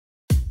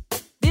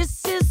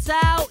This is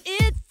how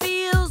it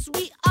feels.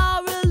 We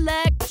are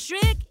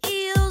electric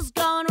eels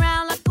going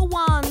round like a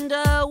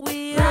wonder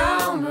wheel.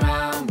 Round,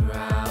 round,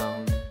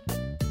 round.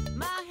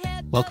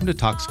 Welcome to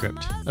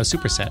TalkScript, a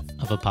superset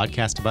of a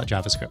podcast about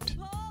JavaScript.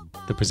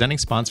 The presenting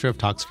sponsor of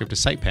TalkScript is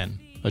SitePen,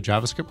 a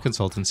JavaScript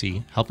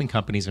consultancy helping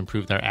companies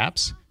improve their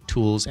apps,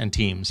 tools, and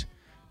teams.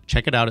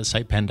 Check it out at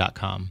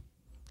sitepen.com.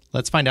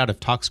 Let's find out if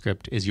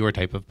TalkScript is your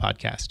type of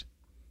podcast.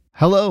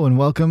 Hello and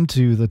welcome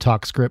to the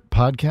TalkScript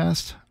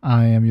podcast.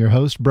 I am your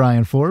host,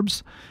 Brian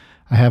Forbes.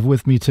 I have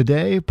with me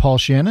today Paul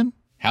Shannon.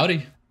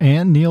 Howdy.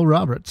 And Neil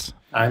Roberts.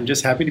 I'm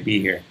just happy to be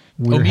here.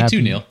 Me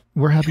too, Neil.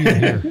 We're happy you're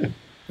here.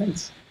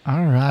 Thanks.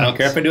 All right. I don't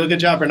care if I do a good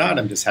job or not.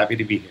 I'm just happy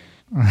to be here.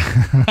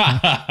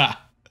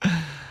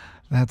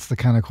 That's the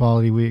kind of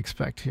quality we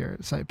expect here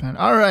at SitePen.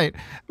 All right.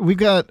 We've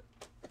got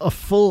a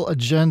full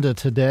agenda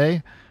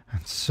today.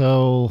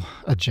 So,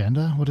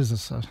 agenda? What is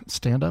this?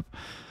 Stand-up?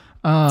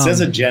 It says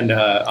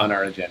agenda on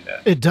our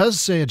agenda. It does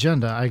say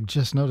agenda. I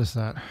just noticed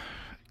that.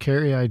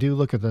 Carrie, I do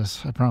look at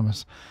this, I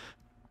promise.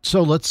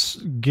 So let's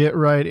get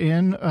right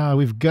in.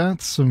 We've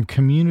got some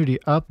community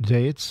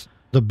updates.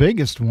 The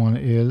biggest one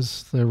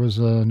is there was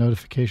a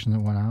notification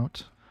that went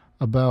out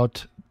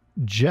about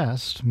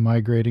Jest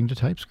migrating to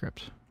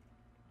TypeScript.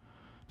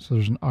 So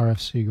there's an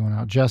RFC going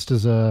out. Jest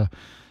is a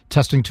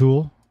testing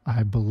tool.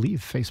 I believe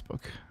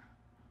Facebook.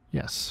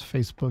 Yes,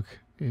 Facebook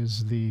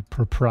is the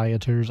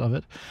proprietors of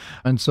it.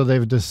 And so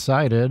they've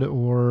decided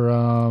or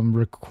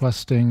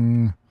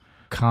requesting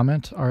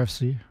comment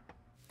RFC.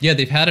 Yeah,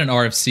 they've had an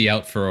RFC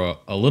out for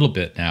a little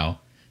bit now.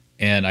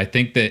 And I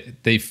think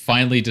that they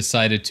finally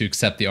decided to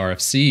accept the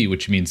RFC,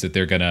 which means that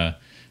they're going to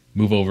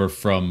move over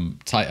from,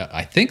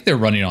 I think they're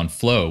running on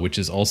Flow, which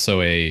is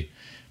also a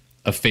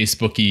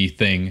Facebook-y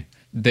thing.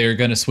 They're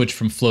going to switch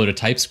from Flow to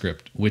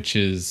TypeScript, which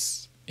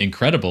is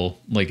incredible.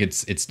 Like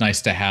it's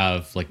nice to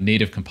have like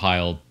native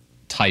compiled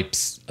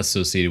types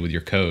associated with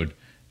your code.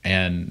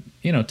 And,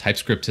 you know,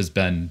 TypeScript has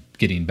been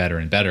getting better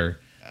and better.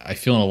 I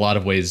feel in a lot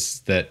of ways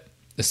that,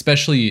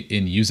 especially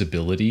in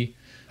usability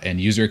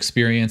and user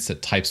experience,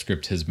 that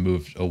TypeScript has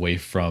moved away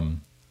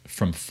from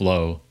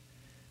Flow.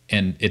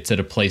 And it's at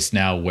a place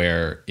now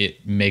where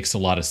it makes a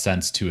lot of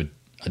sense to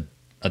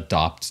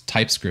adopt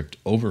TypeScript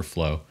over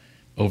Flow.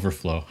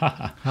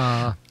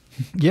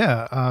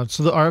 Yeah.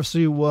 So the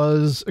RFC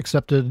was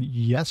accepted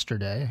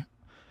yesterday.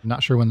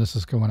 Not sure when this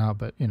is going out,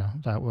 but, you know,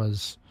 that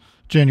was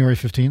January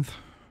 15th.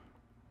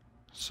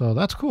 So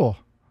that's cool.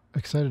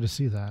 Excited to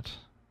see that.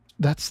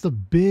 That's the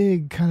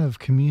big kind of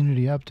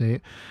community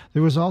update.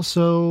 There was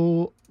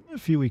also, a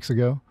few weeks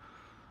ago,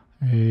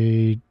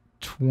 a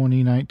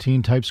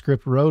 2019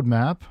 TypeScript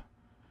roadmap.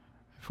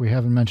 If we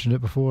haven't mentioned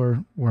it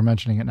before, we're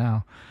mentioning it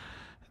now.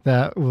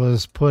 That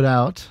was put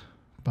out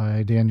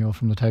by Daniel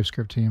from the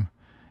TypeScript team.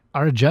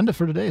 Our agenda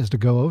for today is to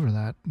go over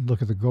that,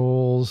 look at the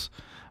goals,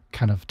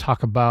 kind of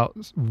talk about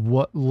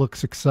what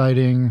looks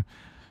exciting,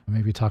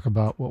 maybe talk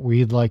about what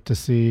we'd like to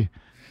see.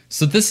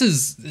 So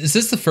is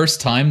this the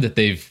first time that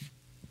they've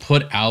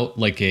put out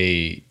like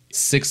a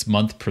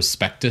 6-month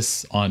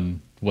prospectus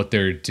on what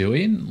they're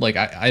doing? Like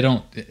I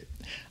don't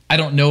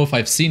know if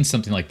I've seen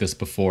something like this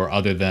before,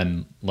 other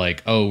than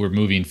like, oh, we're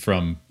moving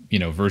from, you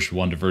know, version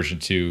 1 to version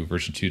 2,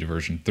 version 2 to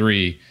version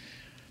 3.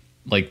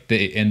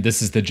 And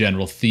this is the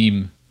general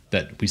theme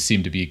that we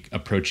seem to be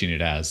approaching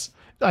it as.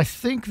 I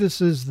think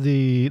this is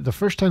the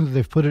first time that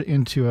they've put it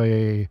into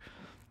a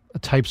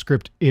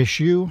TypeScript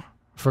issue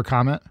for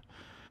comment.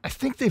 I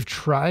think they've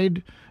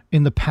tried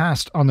in the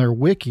past on their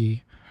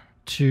wiki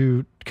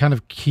to kind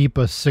of keep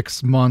a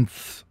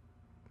 6-month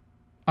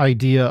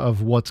idea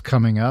of what's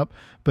coming up,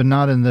 but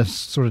not in this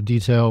sort of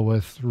detail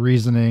with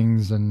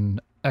reasonings and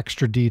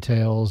extra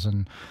details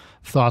and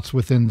thoughts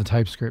within the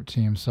TypeScript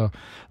team. So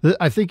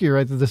I think you're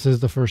right that this is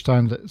the first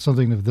time that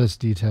something of this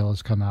detail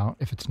has come out.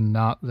 If it's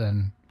not,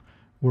 then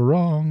we're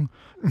wrong.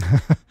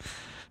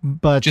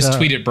 But just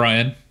tweet it,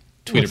 Brian.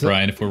 Tweet it,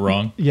 Brian, if we're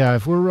wrong. Yeah,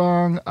 if we're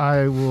wrong,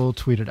 I will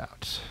tweet it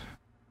out.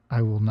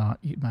 I will not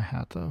eat my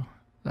hat, though.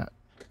 That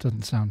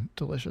doesn't sound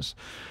delicious.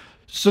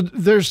 So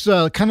there's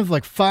kind of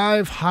like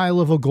 5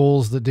 high-level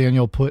goals that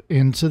Daniel put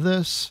into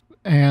this,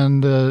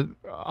 and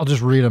I'll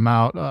just read them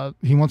out.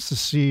 He wants to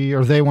see,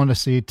 or they want to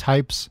see,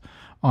 types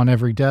on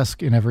every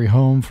desk in every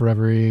home for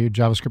every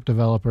JavaScript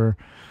developer,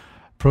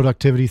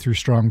 productivity through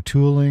strong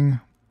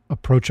tooling,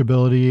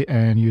 approachability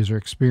and user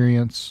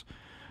experience,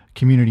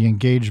 community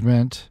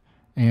engagement,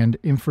 and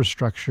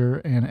infrastructure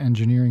and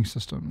engineering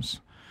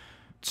systems.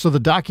 So the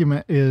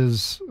document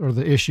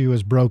the issue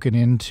is broken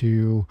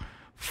into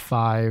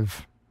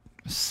 5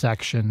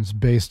 sections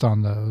based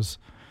on those: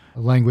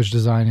 language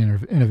design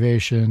and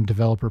innovation,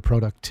 developer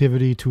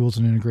productivity, tools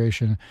and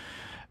integration,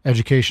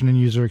 education and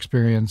user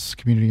experience,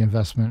 community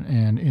investment,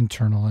 and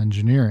internal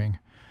engineering.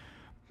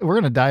 We're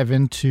going to dive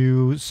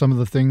into some of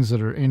the things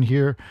that are in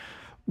here.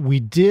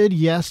 We did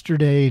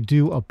yesterday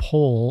do a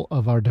poll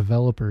of our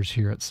developers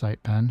here at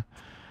SitePen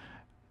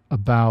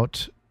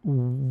about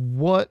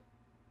what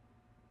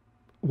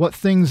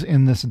things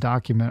in this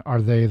document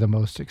are they the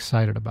most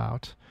excited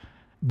about.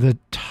 The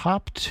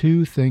top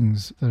two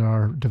things that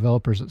our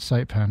developers at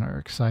SitePen are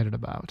excited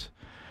about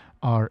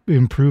are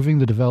improving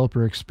the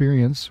developer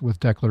experience with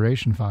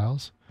declaration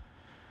files,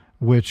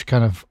 which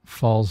kind of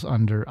falls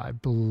under, I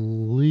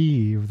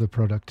believe, the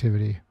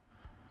productivity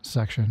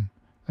section.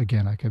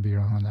 Again, I could be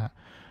wrong on that.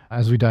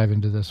 As we dive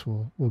into this,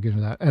 we'll get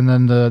into that. And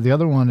then the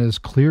other one is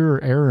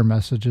clearer error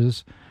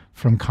messages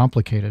from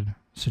complicated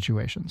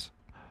situations.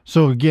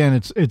 So again,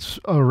 it's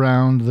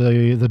around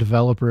the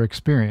developer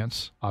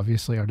experience.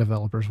 Obviously, our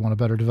developers want a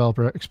better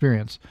developer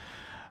experience,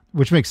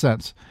 which makes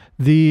sense.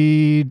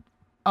 The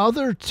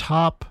other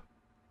top,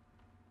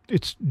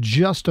 it's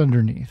just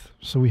underneath.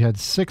 So we had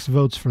 6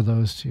 votes for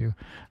those two.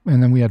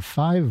 And then we had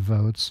 5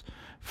 votes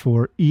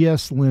for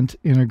ESLint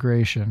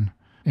integration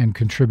and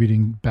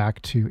contributing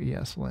back to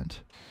ESLint.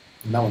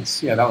 And that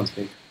one's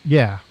big.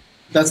 Yeah.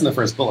 That's in the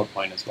first bullet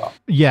point as well.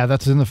 Yeah,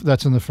 that's in the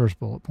first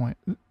bullet point.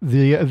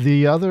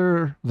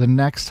 The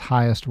next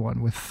highest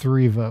one with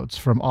 3 votes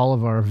from all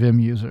of our Vim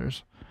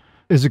users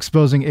is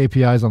exposing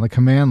APIs on the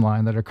command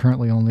line that are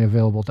currently only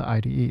available to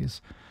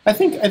IDEs. I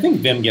think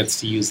Vim gets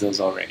to use those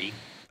already.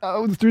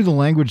 Through the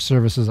language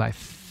services, I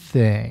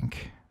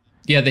think.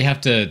 Yeah, they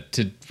have to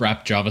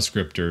wrap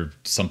JavaScript or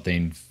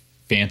something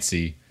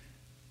fancy.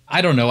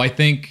 I don't know. I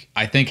think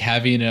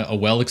having a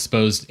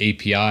well-exposed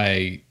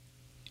API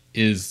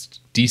is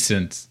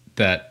decent.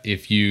 That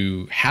if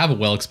you have a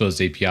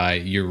well-exposed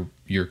API,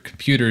 your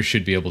computer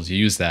should be able to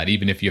use that,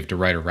 even if you have to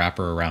write a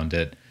wrapper around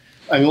it.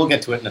 I mean, we'll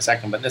get to it in a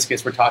second, but in this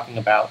case, we're talking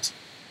about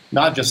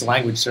not just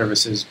language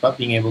services, but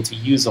being able to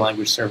use the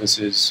language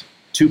services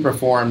to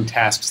perform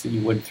tasks that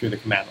you would through the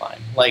command line,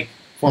 like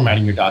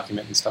formatting your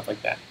document and stuff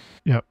like that.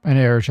 Yep, and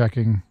error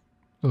checking,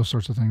 those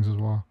sorts of things as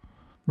well,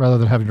 rather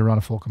than having to run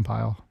a full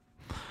compile.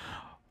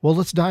 Well,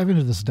 let's dive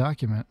into this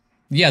document.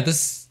 Yeah,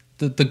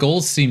 the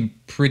goals seem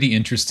pretty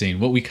interesting.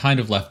 What we kind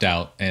of left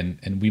out,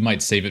 and we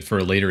might save it for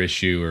a later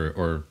issue,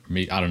 or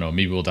I don't know,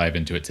 maybe we'll dive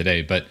into it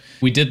today. But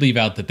we did leave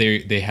out that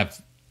they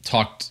have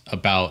talked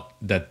about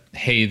that,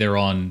 hey, they're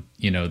on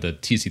the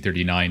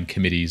TC39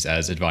 committees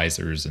as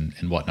advisors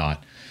and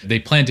whatnot. They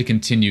plan to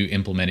continue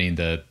implementing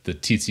the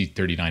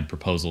TC39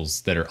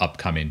 proposals that are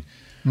upcoming.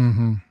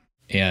 Mm-hmm.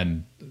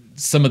 And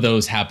some of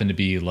those happen to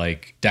be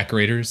like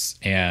decorators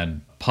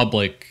and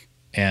public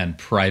and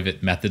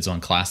private methods on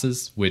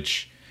classes,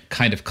 which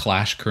kind of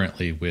clash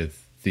currently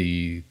with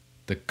the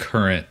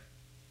current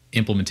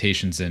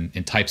implementations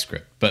in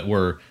TypeScript, but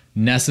were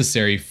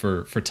necessary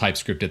for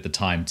TypeScript at the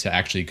time to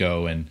actually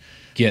go and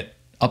get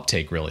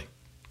uptake, really.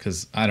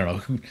 Because I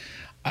don't know,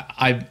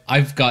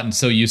 I've gotten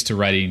so used to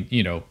writing,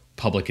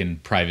 public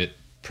and private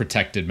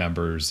protected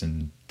members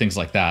and things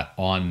like that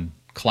on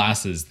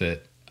classes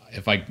that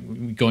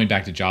going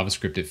back to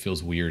JavaScript, it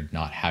feels weird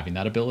not having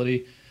that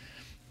ability.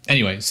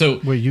 Anyway, so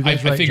wait, you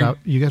guys write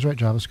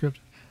JavaScript?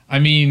 I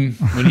mean,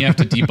 when you have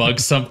to debug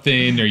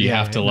something, or you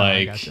have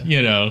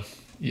to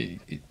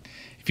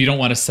if you don't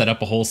want to set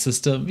up a whole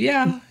system,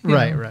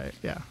 right,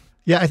 yeah.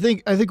 I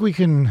think we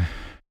can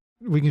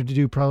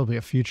do probably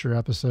a future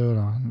episode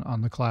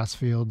on the class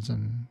fields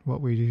and what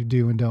we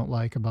do and don't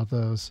like about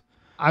those.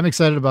 I'm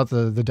excited about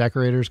the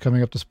decorators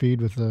coming up to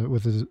speed with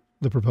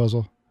the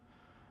proposal.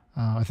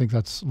 I think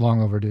that's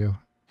long overdue.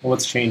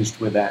 What's changed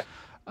with that?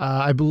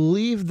 I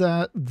believe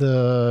that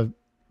the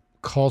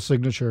call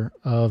signature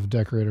of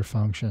decorator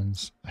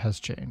functions has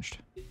changed.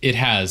 It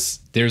has.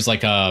 There's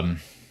like an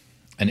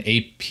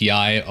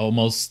API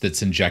almost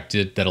that's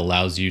injected that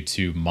allows you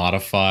to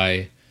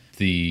modify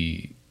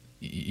the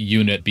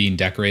unit being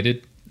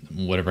decorated,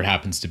 whatever it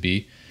happens to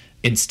be.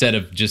 Instead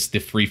of just the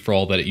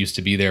free-for-all that it used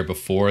to be there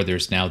before,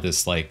 there's now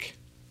this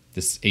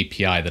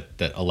API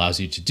that allows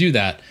you to do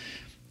that.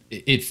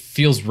 It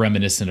feels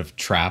reminiscent of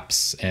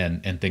traps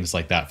and things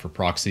like that for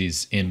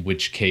proxies, in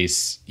which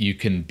case you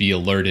can be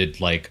alerted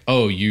like,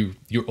 oh, you're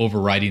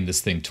overriding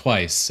this thing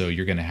twice, so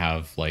you're going to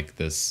have like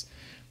this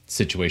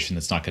situation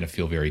that's not going to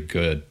feel very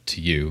good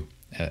to you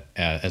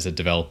as a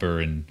developer.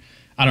 And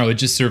I don't know, it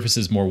just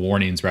surfaces more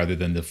warnings rather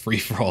than the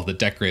free-for-all that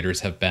decorators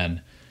have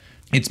been.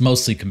 It's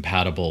mostly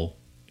compatible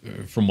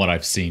from what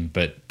I've seen,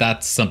 but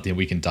that's something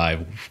we can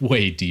dive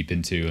way deep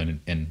into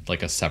in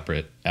like a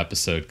separate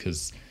episode,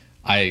 because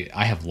I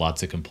have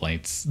lots of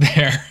complaints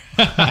there.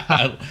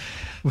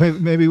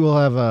 Maybe we'll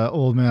have an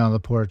old man on the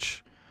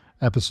porch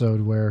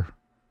episode where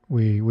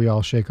we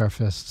all shake our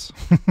fists.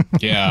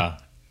 Yeah.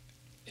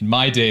 In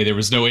my day, there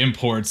was no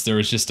imports. There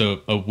was just a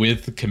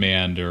with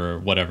command or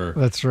whatever.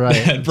 That's right.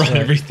 That brought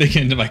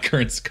everything into my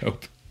current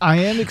scope. I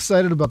am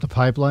excited about the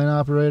pipeline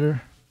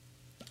operator.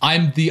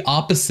 I'm the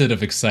opposite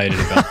of excited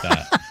about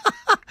that.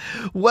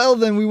 Well,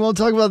 then we won't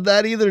talk about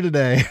that either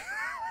today.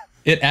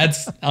 It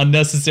adds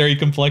unnecessary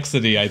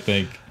complexity, I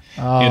think,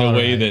 in a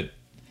way that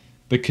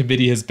the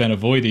committee has been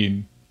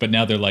avoiding. But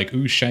now they're like,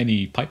 ooh,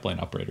 shiny pipeline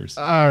operators.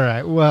 All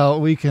right.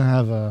 Well, we can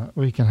have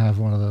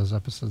one of those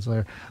episodes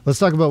later. Let's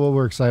talk about what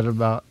we're excited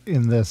about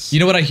in this. You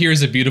know what I hear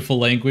is a beautiful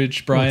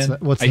language, Brian?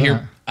 What's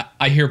that?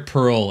 I hear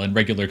Perl and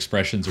regular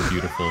expressions are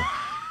beautiful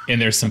in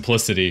their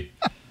simplicity.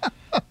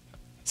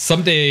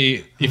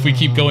 Someday, if we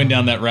keep going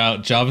down that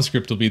route,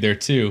 JavaScript will be there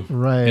too.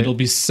 Right. It'll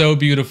be so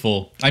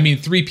beautiful. I mean,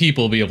 3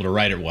 people will be able to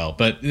write it well,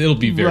 but it'll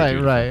be very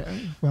beautiful. Right.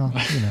 Well,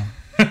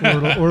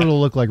 or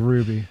it'll look like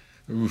Ruby.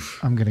 Oof.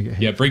 I'm gonna get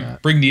hit. Yeah,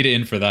 bring Nita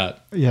in for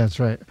that. Yeah,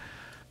 that's right.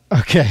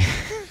 Okay.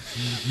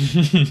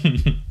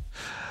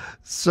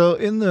 So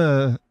in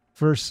the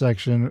first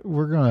section,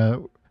 we're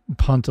gonna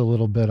punt a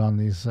little bit on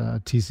these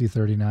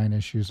TC39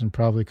 issues and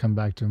probably come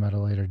back to them at a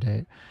later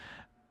date.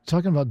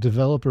 Talking about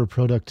developer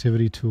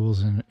productivity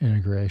tools and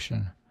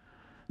integration.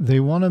 They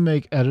want to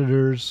make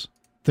editors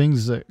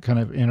things that kind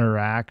of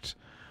interact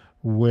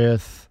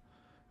with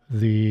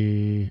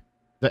the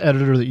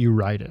editor that you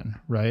write in,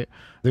 right?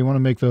 They want to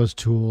make those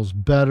tools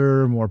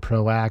better, more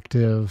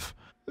proactive.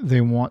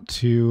 They want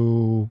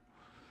to,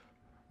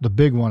 the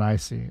big one I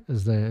see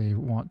is they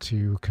want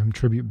to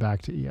contribute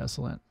back to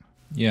ESLint.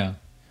 Yeah.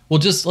 Well,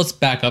 just let's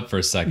back up for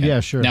a second. Yeah,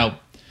 sure. Now,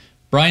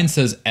 Brian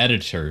says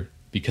editor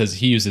because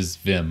he uses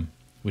Vim,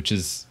 which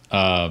is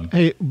an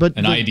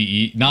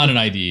IDE, not an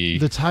IDE.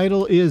 The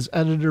title is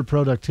editor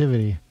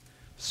productivity.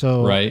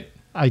 So right.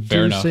 I Fair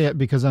do enough. say it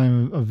because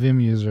I'm a Vim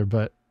user,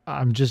 but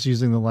I'm just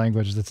using the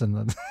language that's in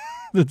the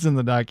that's in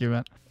the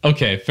document.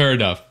 Okay, fair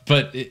enough.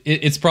 But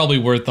it's probably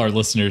worth our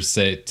listeners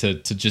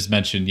to just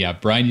mention, yeah,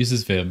 Brian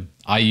uses Vim.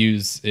 I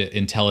use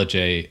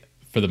IntelliJ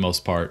for the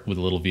most part with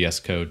a little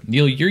VS Code.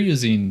 Neil, you're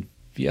using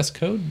VS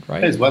Code,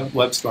 right? It's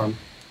WebStorm.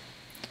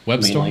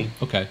 WebStorm? mainly.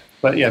 Okay.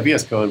 But yeah,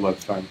 VS Code,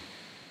 WebStorm.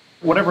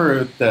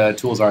 Whatever the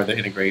tools are that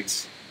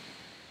integrates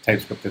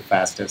TypeScript the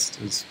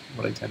fastest is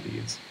what I tend to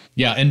use.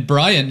 Yeah, and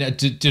Brian,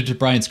 to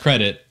Brian's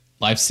credit,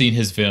 I've seen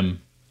his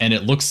Vim, and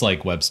it looks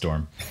like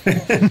WebStorm.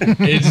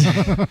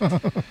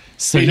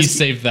 So he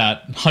saved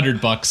that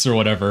 $100 or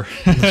whatever.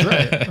 That's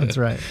right. That's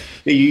right.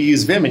 You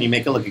use Vim and you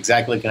make it look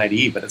exactly like an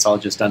IDE, but it's all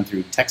just done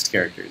through text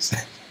characters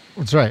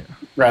That's right.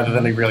 rather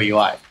than a real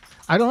UI.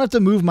 I don't have to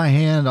move my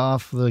hand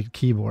off the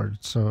keyboard,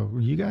 so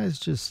you guys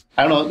just...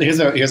 I don't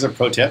know. Here's a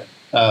pro tip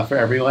for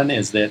everyone: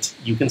 is that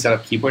you can set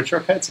up keyboard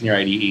shortcuts in your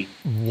IDE,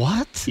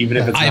 What? even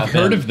if it's not I've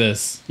heard Vim. of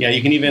this. Yeah,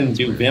 you can even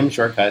do Vim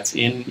shortcuts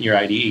in your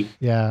IDE.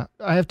 Yeah,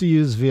 I have to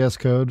use VS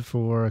Code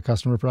for a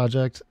customer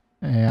project,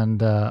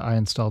 and I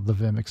installed the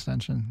Vim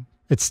extension.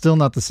 It's still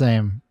not the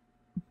same,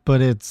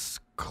 but it's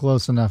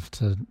close enough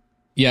to...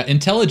 Yeah,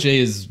 IntelliJ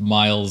is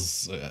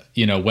miles,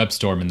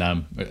 WebStorm and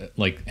them,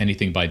 like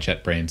anything by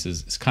JetBrains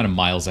is kind of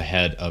miles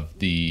ahead of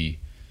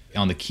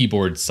on the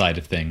keyboard side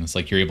of things.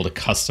 Like you're able to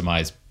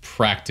customize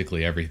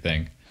practically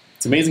everything.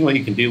 It's amazing what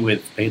you can do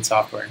with paid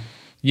software.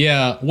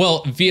 Yeah,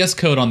 well, VS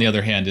Code on the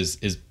other hand is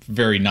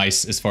very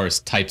nice as far as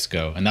types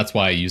go, and that's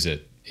why I use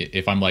it.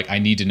 If I'm like, I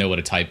need to know what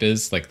a type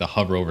is, like the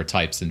hover over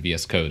types in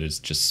VS Code is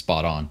just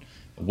spot on,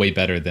 way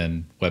better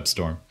than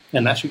WebStorm.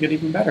 And that should get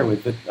even better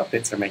with the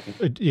updates they're making.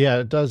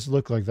 It does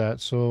look like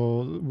that.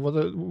 So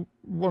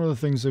one of the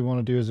things they want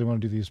to do is they want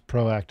to do these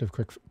proactive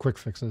quick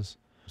fixes,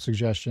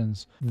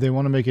 suggestions. They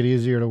want to make it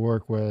easier to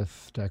work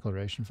with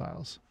declaration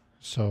files.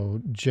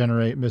 So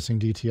generate missing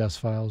DTS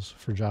files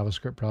for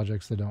JavaScript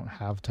projects that don't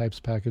have types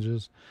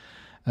packages,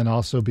 and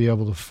also be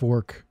able to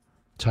fork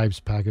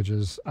types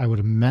packages, I would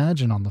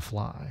imagine on the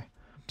fly,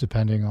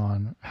 depending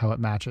on how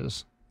it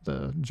matches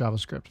the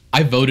JavaScript.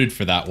 I voted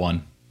for that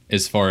one.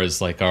 As far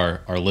as like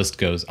our list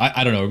goes,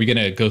 I don't know. Are we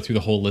gonna go through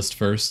the whole list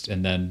first,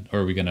 and then,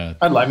 or are we gonna?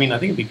 I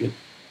think it'd be good.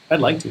 I'd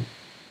like to. Do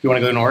you want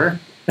to go in order?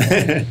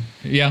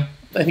 Yeah.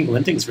 I think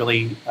linting's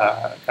really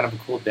kind of a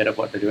cool bit of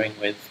what they're doing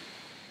with,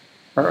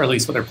 or at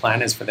least what their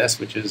plan is for this,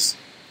 which is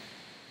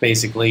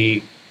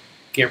basically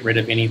get rid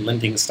of any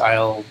linting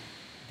style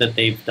that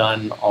they've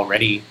done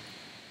already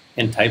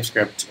in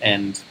TypeScript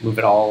and move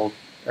it all,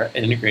 or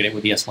integrate it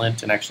with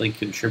ESLint and actually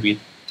contribute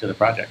to the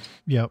project.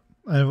 Yep.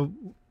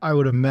 I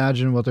would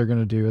imagine what they're going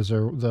to do is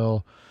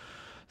they'll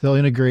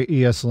integrate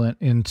ESLint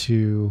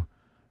into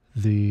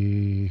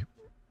the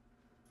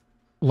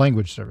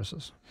language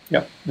services.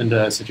 Yep,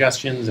 and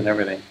suggestions and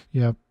everything.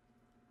 Yep.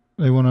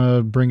 They want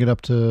to bring it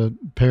up to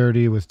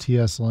parity with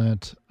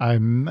TSLint. I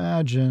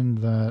imagine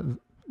that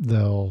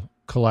they'll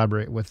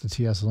collaborate with the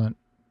TSLint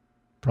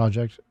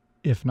project.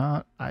 If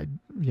not,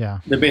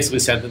 They basically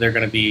said that they're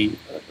going to be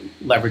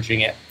leveraging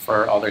it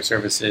for all their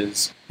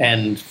services,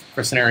 and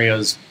for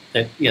scenarios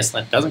that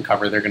ESLint doesn't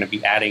cover, they're going to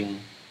be adding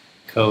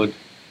code,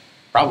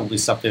 probably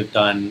stuff they've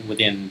done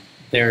within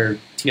their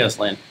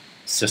TSLint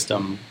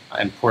system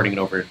and porting it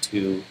over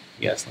to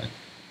ESLint.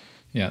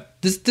 Yeah,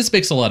 this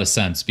makes a lot of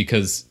sense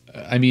because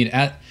I mean,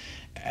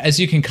 as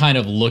you can kind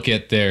of look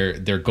at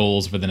their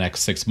goals for the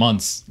next 6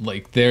 months,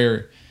 like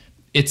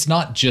it's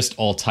not just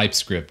all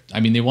TypeScript.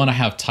 I mean, they want to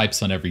have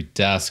types on every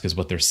desk is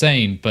what they're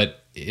saying,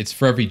 but it's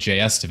for every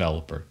JS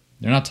developer.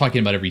 They're not talking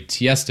about every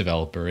TS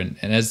developer. And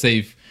as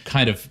they've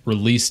kind of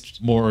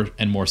released more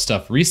and more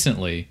stuff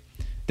recently,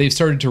 they've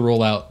started to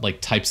roll out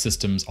like type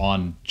systems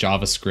on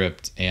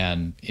JavaScript,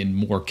 and in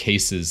more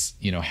cases,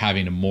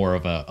 having more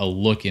of a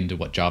look into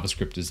what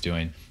JavaScript is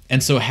doing.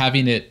 And so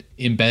having it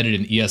embedded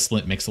in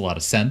ESLint makes a lot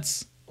of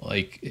sense.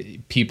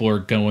 Like people are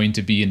going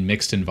to be in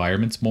mixed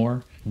environments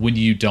more when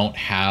you don't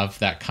have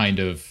that kind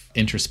of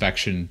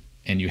introspection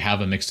and you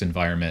have a mixed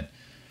environment,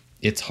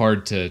 it's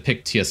hard to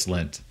pick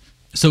TSLint.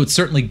 So it's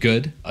certainly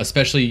good,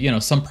 especially,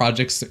 some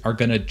projects are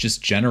going to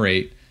just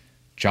generate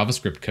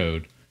JavaScript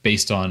code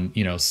based on,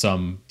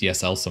 some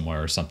DSL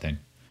somewhere or something.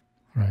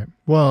 Right.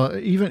 Well,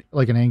 even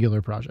like an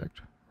Angular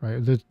project,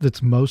 right?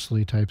 That's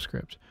mostly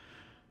TypeScript.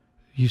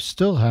 You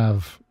still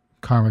have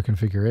Karma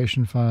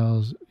configuration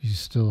files. You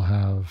still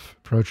have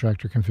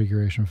Protractor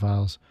configuration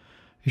files.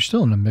 You're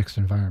still in a mixed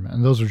environment,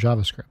 and those are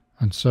JavaScript.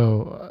 And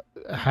so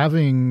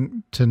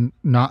having to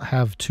not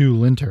have two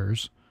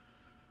linters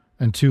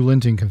and two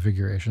linting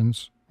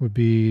configurations would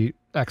be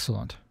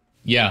excellent.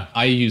 Yeah,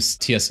 I use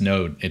TS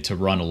Node to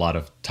run a lot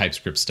of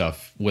TypeScript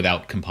stuff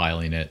without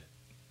compiling it,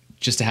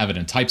 just to have it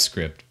in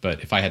TypeScript.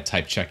 But if I had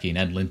type checking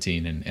and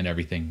linting and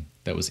everything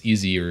that was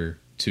easier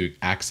to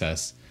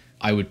access,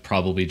 I would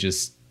probably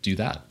just do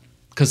that.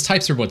 Because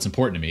types are what's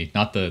important to me,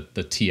 not the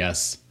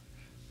TS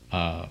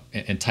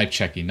and type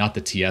checking, not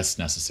the TS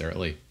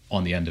necessarily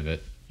on the end of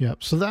it. Yeah.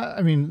 So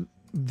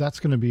that's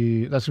gonna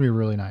be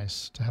really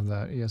nice to have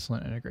that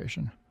ESLint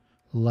integration.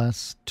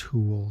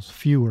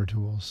 Fewer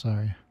tools.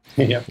 Sorry.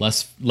 Yeah.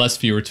 Less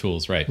fewer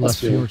tools, right?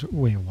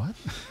 Wait, what?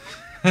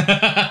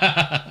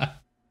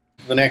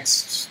 The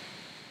next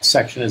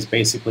section is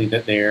basically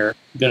that they're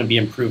going to be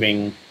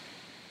improving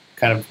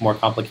kind of more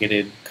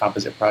complicated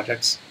composite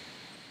projects,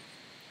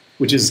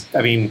 which is,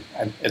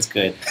 it's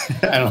good.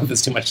 I don't know if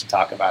there's too much to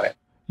talk about it.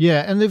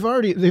 Yeah, and they've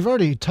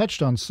already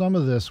touched on some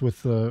of this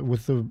with the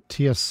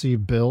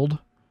TSC build,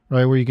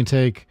 right? Where you can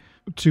take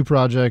two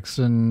projects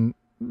and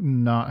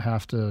not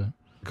have to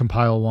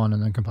compile one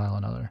and then compile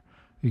another.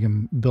 You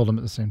can build them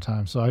at the same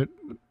time. So it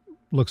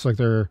looks like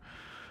they're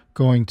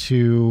going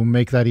to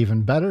make that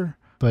even better,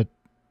 but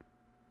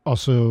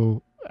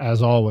also,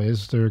 as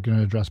always, they're going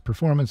to address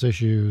performance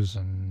issues,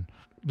 and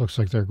looks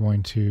like they're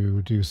going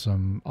to do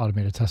some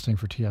automated testing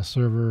for TS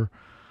Server,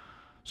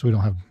 so we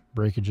don't have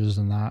breakages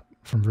in that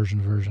from version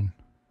to version.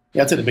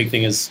 Yeah, I'd say the big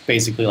thing is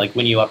basically like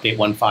when you update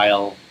one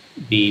file,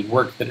 the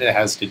work that it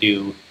has to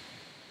do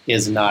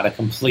is not a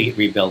complete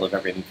rebuild of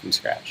everything from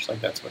scratch.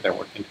 Like that's what they're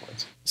working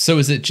towards. So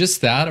is it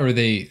just that, or are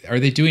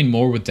they doing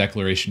more with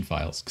declaration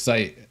files? Because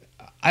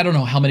I don't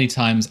know how many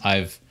times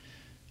I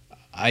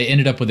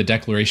ended up with a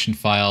declaration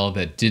file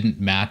that didn't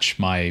match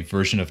my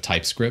version of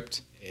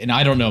TypeScript. And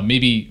I don't know,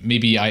 maybe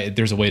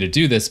there's a way to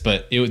do this,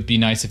 but it would be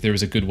nice if there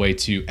was a good way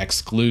to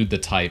exclude the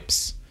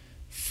types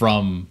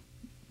from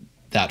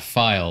that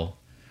file,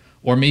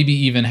 or maybe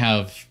even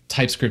have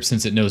TypeScript,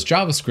 since it knows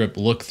JavaScript,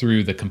 look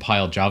through the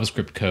compiled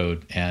JavaScript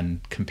code and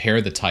compare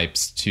the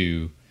types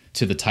to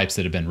the types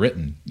that have been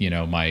written.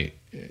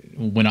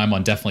 When I'm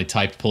on Definitely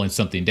Typed pulling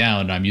something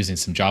down and I'm using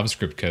some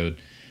JavaScript code,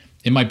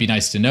 it might be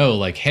nice to know,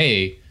 like,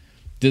 hey,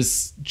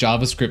 this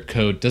JavaScript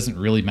code doesn't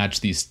really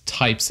match these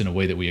types in a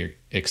way that we're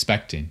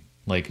expecting.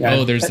 Like,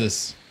 there's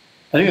this.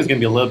 I think there's going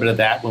to be a little bit of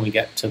that when we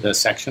get to the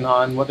section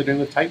on what they're doing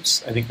with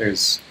types. I think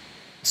there's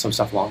some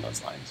stuff along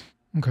those lines.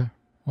 Okay.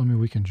 Well,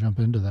 we can jump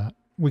into that.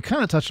 We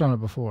kind of touched on it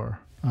before.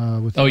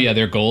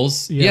 Their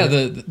goals. The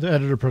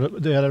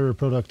editor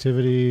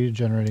productivity,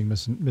 generating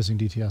missing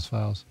DTS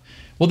files.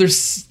 Well,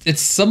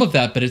 it's some of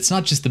that, but it's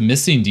not just the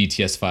missing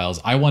DTS files.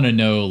 I want to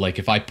know, like,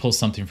 if I pull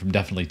something from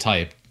Definitely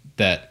Typed,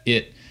 that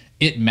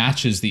it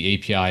matches the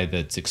API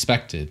that's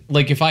expected.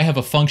 Like if I have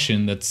a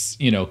function that's,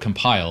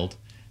 compiled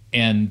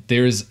and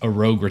there's a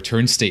rogue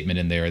return statement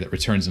in there that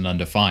returns an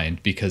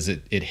undefined because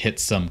it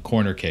hits some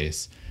corner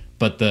case,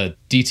 but the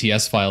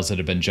DTS files that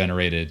have been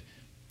generated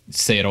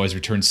say it always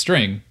returns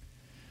string,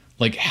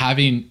 like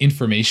having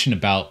information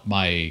about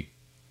my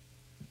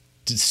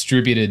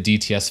distributed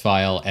DTS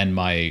file and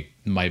my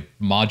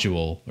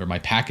module or my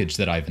package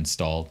that I've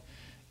installed,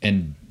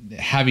 and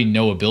having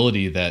no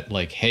ability that,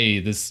 like, hey,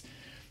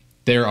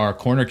 there are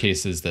corner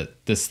cases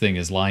that this thing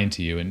is lying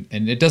to you, and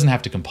it doesn't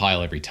have to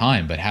compile every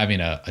time, but having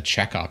a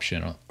check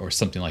option or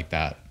something like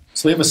that.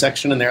 So we have a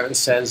section in there that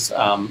says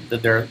that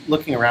they're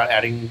looking around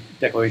adding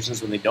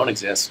declarations when they don't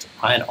exist,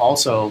 and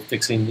also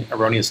fixing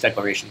erroneous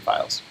declaration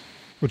files.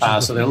 Which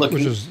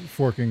is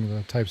forking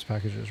the types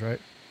packages,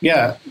 right?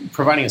 Yeah,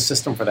 providing a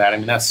system for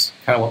that. That's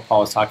kind of what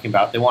Paul was talking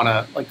about. They want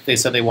to, like they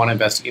said, they want to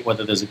investigate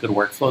whether there's a good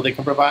workflow they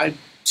can provide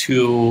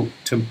to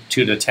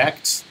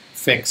detect,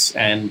 fix,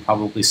 and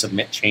probably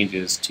submit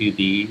changes to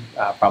the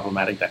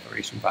problematic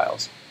declaration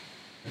files.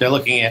 They're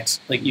looking at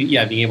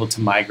being able to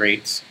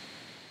migrate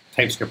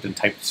TypeScript and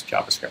typed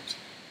JavaScript.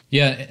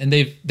 Yeah, and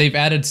they've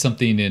added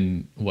something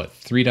in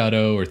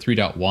 3.0 or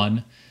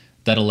 3.1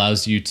 that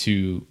allows you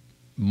to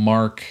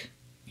mark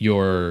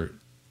your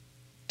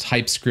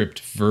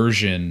TypeScript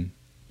version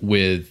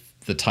with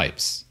the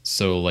types.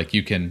 So like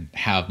you can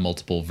have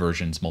multiple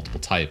versions, multiple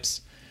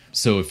types.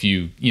 So if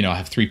you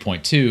have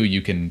 3.2,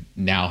 you can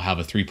now have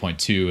a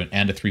 3.2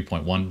 and a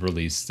 3.1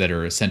 release that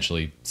are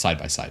essentially side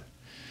by side.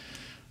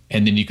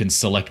 And then you can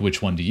select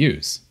which one to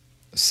use.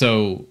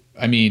 So,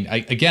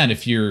 again,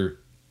 if you're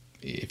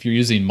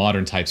using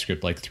modern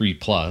TypeScript like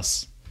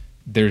 3+,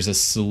 there's a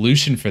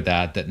solution for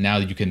that now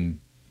you can,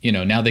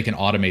 now they can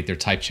automate their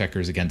type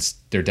checkers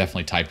against their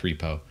Definitely Typed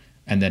repo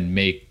and then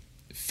make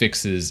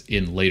fixes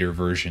in later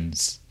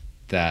versions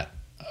that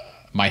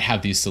might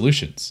have these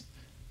solutions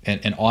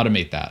and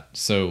automate that.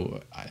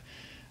 So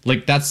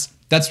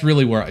that's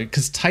really where,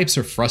 because types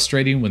are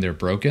frustrating when they're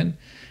broken,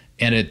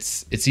 and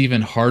it's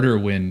even harder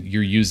when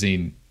you're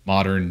using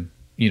modern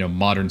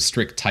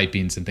strict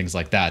typings and things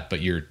like that,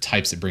 but your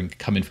types that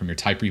come in from your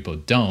type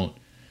repo don't.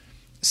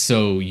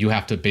 So you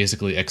have to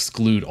basically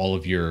exclude all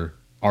of your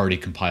already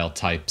compiled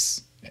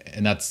types,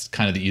 and that's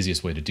kind of the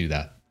easiest way to do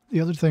that. The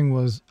other thing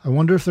was, I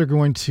wonder if they're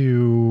going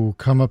to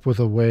come up with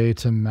a way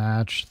to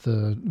match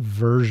the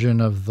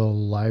version of the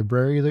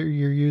library that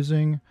you're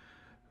using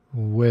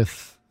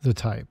with the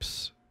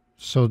types.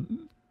 So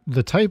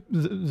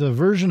the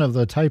version of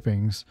the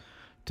typings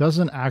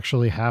doesn't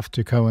actually have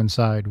to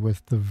coincide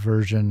with the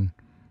version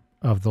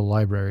of the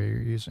library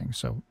you're using.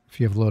 So if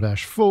you have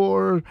Lodash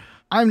 4,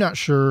 I'm not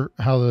sure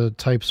how the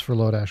types for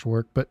Lodash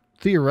work, but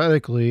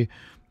theoretically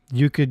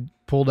you could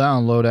pull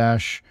down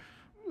Lodash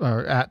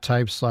or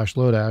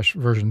 @types/Lodash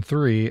version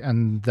 3,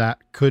 and that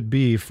could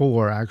be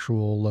for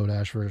actual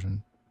Lodash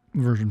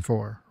version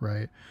 4,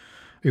 right?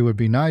 It would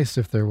be nice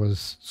if there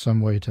was some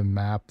way to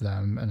map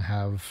them and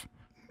have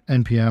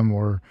NPM,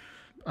 or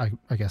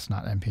I guess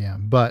not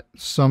NPM, but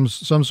some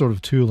sort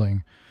of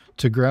tooling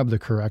to grab the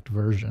correct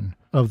version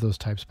of those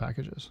types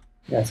packages.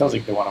 Yeah, it sounds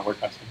like they want to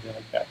work on something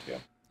like that too.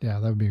 Yeah,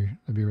 that'd be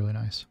really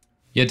nice.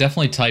 Yeah,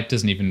 definitely type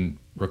doesn't even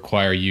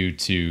require you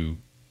to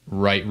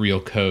write real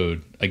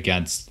code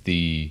against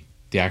the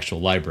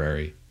actual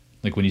library.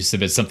 Like when you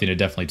submit something to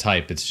definitely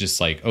type, it's just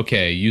like,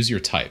 okay, use your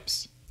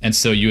types. And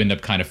so you end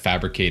up kind of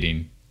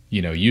fabricating,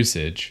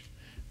 usage,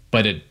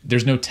 but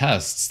there's no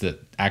tests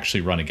that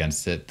actually run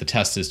against it. The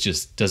test is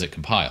just, does it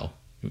compile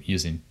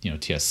using,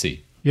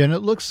 TSC? Yeah, and it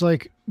looks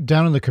like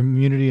down in the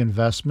community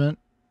investment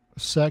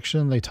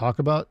section, they talk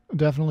about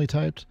definitely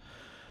typed,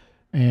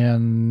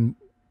 and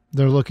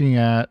they're looking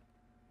at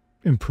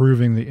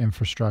improving the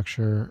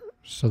infrastructure.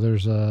 So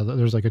there's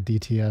like a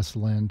DTS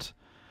lint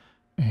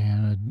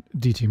and a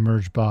DT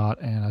merge bot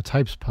and a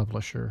types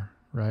publisher,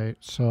 right?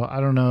 So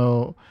I don't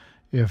know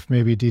if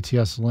maybe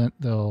DTS lint,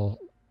 they'll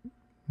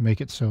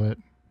make it so it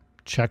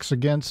checks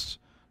against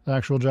the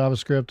actual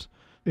JavaScript.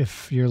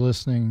 If you're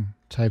listening,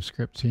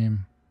 TypeScript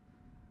team,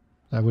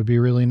 that would be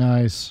really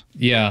nice.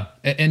 Yeah,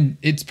 and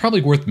it's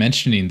probably worth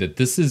mentioning that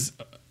this is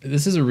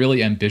a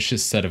really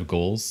ambitious set of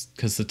goals,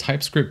 because the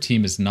TypeScript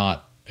team is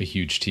not a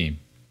huge team.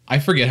 I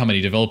forget how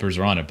many developers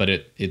are on it, but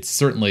it's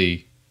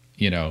certainly,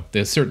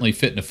 they certainly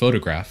fit in a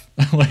photograph.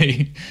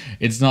 Like,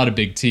 it's not a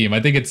big team. I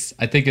think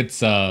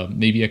it's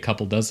maybe a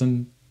couple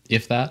dozen,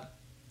 if that.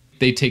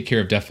 They take care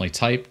of definitely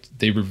typed.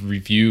 They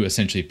review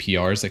essentially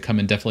PRs that come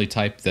in definitely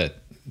typed that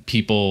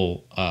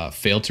people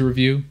fail to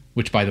review,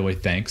 which, by the way,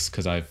 thanks,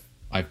 because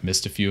I've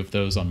missed a few of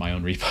those on my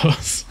own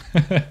repos.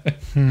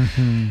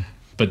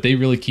 But they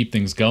really keep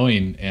things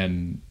going,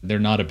 and they're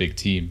not a big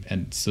team.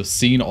 And so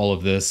seeing all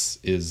of this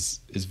is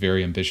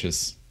very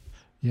ambitious.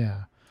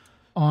 Yeah.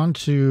 On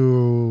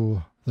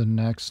to the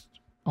next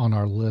on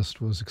our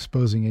list was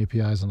exposing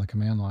APIs on the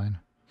command line.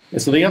 Yeah,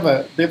 so they have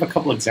a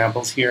couple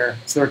examples here.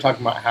 So they're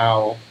talking about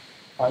how,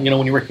 when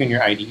you're working in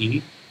your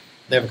IDE,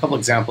 they have a couple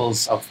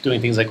examples of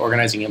doing things like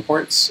organizing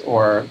imports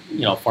or,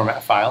 format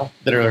a file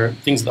that are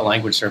things that the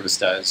language service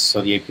does.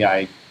 So the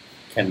API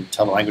can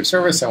tell the language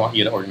service, I want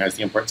you to organize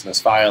the imports in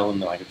this file,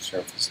 and the language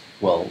service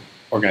will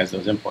organize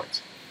those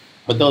imports.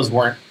 But those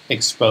weren't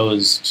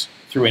exposed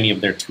through any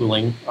of their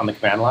tooling on the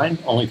command line,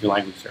 only through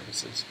language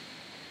services.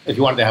 If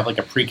you wanted to have like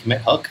a pre-commit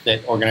hook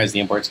that organized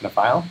the imports in a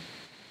file,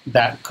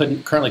 that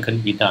currently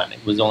couldn't be done. It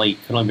could only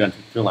be done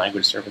through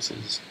language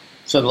services.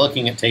 So they're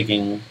looking at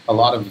taking a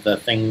lot of the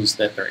things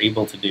that they're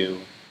able to do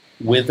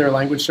with their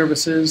language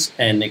services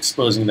and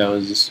exposing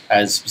those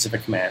as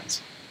specific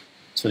commands,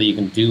 so that you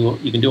can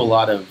do a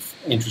lot of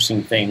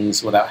interesting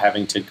things without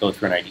having to go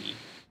through an IDE.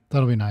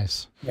 That'll be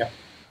nice. Yeah,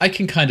 I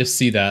can kind of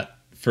see that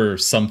for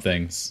some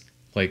things.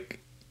 Like,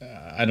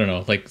 I don't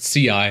know, like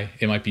CI,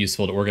 it might be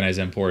useful to organize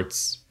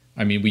imports.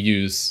 I mean, we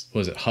use,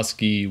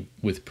 Husky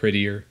with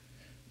Prettier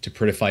to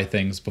prettify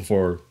things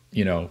before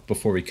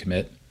we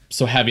commit.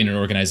 So having an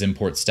organized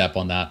import step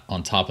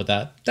on top of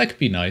that could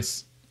be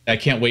nice. I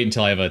can't wait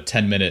until I have a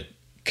 10-minute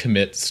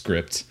commit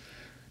script.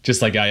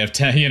 Just like I have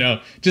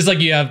 10, just like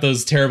you have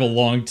those terrible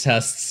long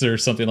tests or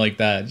something like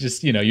that.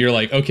 Just, you're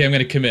like, okay, I'm going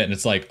to commit. And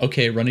it's like,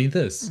 okay, running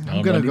this.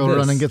 I'm going to go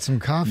run and get some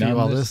coffee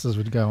while this is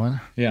going.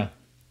 Yeah.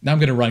 Now I'm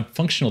going to run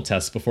functional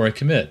tests before I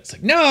commit. It's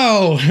like,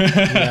 no.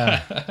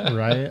 Yeah,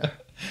 right.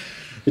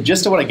 The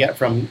gist of what I get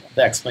from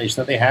the explanation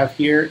that they have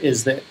here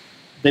is that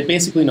they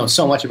basically know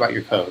so much about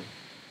your code,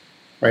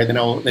 right? They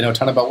know a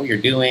ton about what you're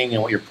doing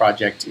and what your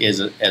project is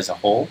as a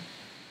whole.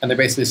 And they're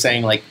basically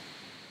saying, like,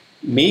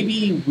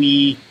 maybe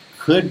we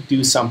could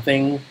do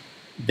something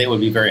that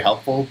would be very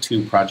helpful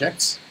to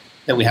projects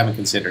that we haven't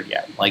considered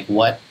yet. Like,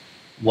 what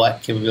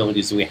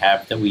capabilities do we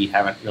have that we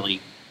haven't really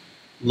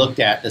looked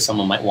at that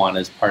someone might want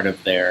as part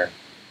of their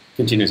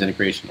continuous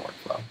integration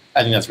workflow?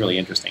 I think that's really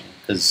interesting,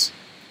 because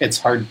it's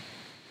hard.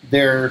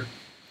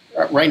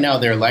 Right now,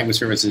 their language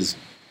services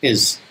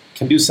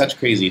can do such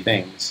crazy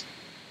things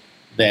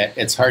that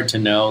it's hard to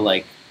know,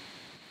 like,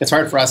 it's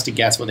hard for us to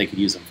guess what they could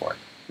use them for,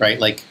 right?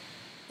 Like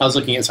I was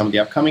looking at some of the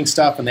upcoming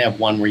stuff, and they have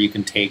one where you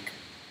can take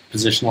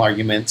positional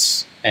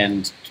arguments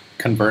and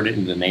convert it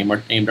into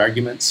named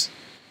arguments,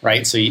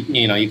 right? So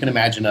you know you can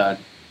imagine a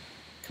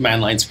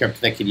command line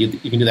script that you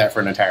can do that for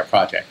an entire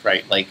project,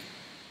 right? Like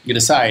you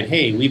decide,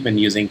 hey, we've been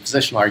using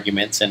positional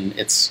arguments, and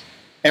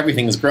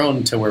everything has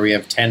grown to where we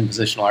have 10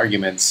 positional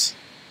arguments.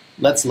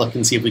 Let's look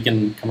and see if we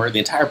can convert the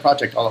entire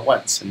project all at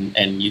once,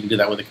 and you can do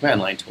that with a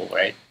command line tool,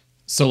 right?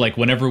 So like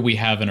whenever we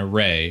have an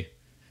array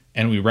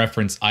and we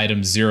reference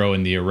item 0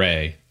 in the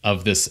array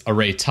of this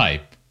array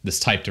type, this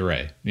typed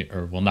array,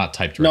 or well, not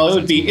typed array. No, it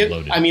would be,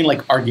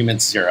 like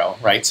argument 0,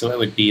 right? So it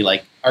would be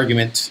like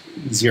argument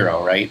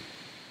 0, right,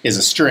 is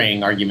a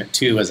string, argument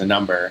 2 is a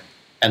number,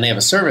 and they have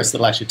a service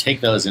that'll actually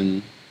take those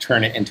and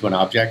turn it into an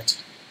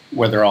object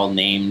where they're all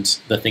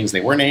named, the things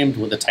they were named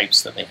with the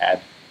types that they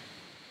had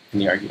in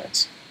the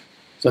arguments.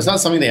 So it's not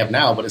something they have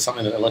now, but it's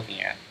something that they're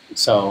looking at.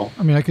 So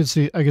I mean, I could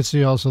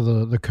see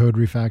also the code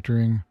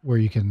refactoring where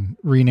you can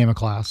rename a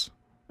class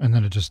and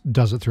then it just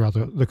does it throughout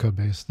the code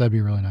base. That'd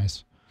be really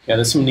nice. Yeah,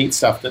 there's some neat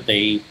stuff that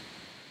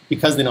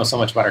because they know so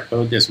much about our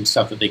code, there's some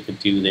stuff that they could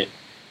do that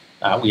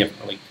we haven't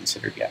really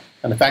considered yet.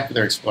 And the fact that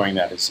they're exploring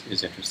that is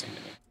interesting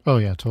to me. Oh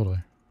yeah, totally.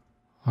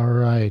 All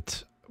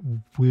right.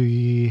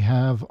 We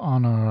have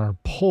on our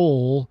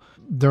poll,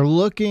 they're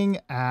looking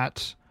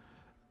at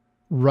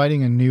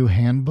writing a new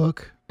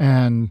handbook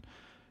and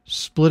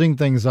splitting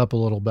things up a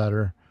little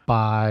better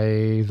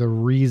by the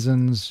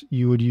reasons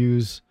you would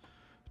use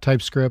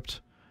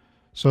TypeScript.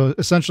 So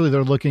essentially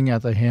they're looking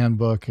at the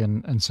handbook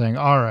and saying,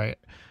 all right,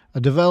 a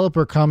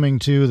developer coming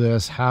to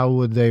this, how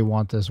would they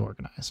want this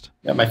organized?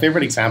 Yeah, my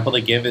favorite example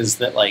they give is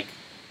that like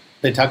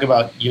they talk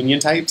about union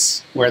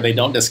types where they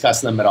don't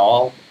discuss them at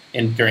all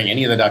during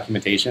any of the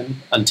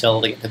documentation until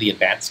they get to the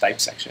advanced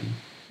type section.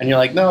 And you're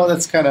like, no,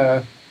 that's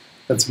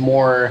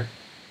more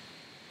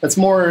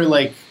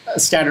like a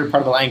standard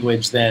part of the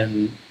language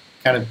than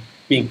kind of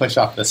being pushed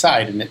off to the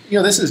side. And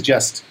this is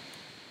just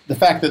the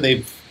fact that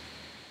they've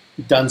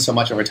done so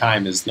much over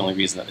time is the only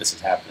reason that this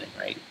is happening,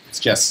 right? It's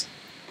just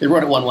they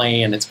wrote it one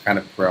way and it's kind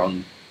of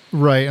grown.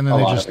 Right, and then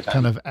they just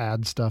kind of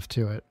add stuff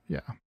to it. Yeah.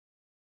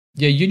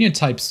 Yeah, union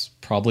types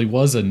probably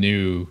was a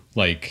new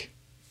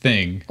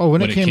thing. Oh,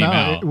 when it came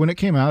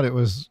out, it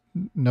was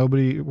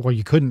nobody. Well,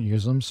 you couldn't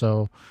use them,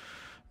 so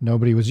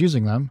nobody was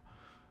using them.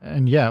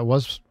 And yeah, it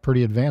was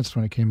pretty advanced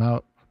when it came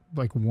out,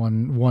 like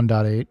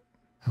 1.8.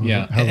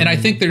 Yeah, and I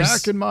think there's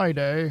back in my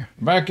day.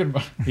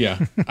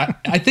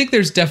 I think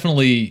there's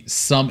definitely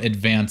some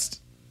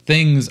advanced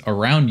things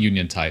around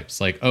union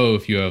types, like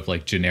if you have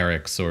like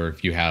generics, or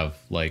if you have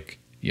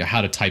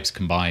how do types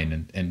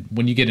combine, and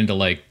when you get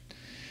into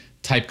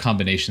type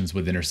combinations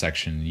with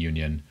intersection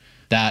union,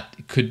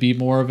 that could be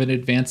more of an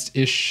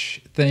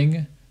advanced-ish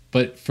thing.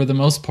 But for the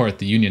most part,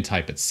 the union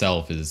type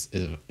itself is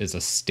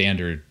a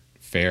standard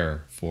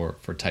fare for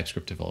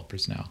TypeScript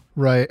developers now.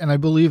 Right. And I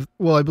believe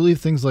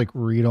things like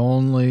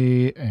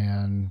read-only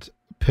and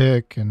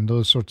pick and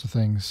those sorts of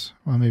things,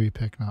 well, maybe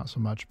pick not so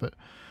much, but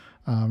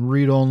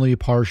read-only,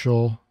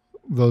 partial,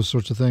 those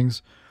sorts of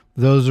things,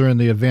 those are in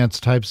the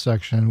advanced type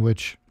section,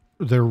 which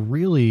they're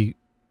really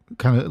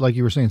kind of, like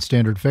you were saying,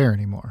 standard fare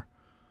anymore,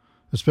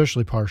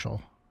 especially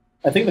partial.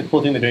 I think the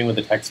cool thing they're doing with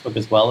the textbook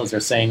as well is they're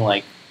saying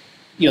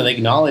they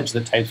acknowledge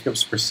that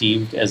TypeScript's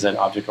perceived as an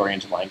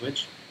object-oriented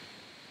language,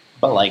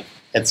 but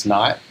it's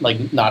not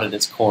at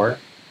its core.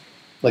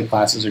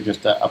 Classes are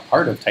just a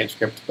part of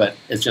TypeScript, but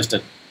it's just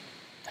a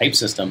type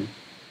system.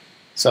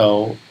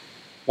 So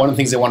one of the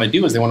things they want to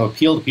do is they want to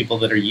appeal to people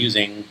that are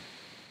using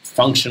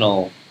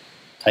functional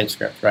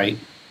TypeScript, right?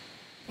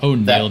 Oh,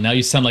 Neil, now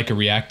you sound like a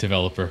React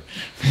developer.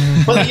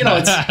 Well,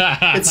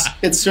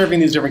 it's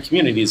serving these different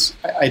communities.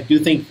 I do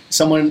think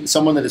someone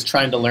that is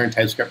trying to learn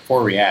TypeScript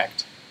for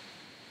React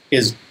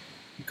is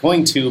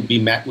going to be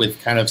met with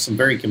kind of some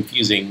very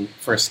confusing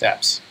first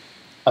steps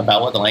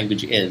about what the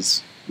language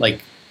is.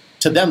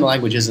 To them, the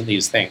language isn't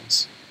these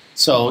things.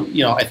 So,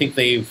 I think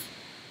they're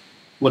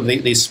trying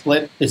to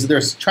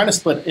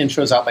split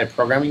intros out by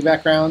programming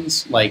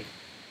backgrounds, like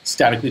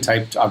statically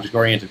typed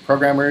object-oriented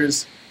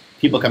programmers,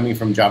 people coming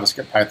from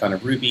JavaScript, Python, or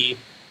Ruby,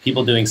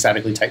 people doing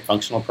statically typed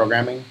functional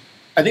programming.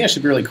 I think it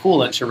should be really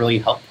cool, and it should really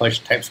help push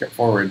TypeScript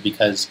forward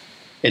because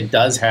it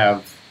does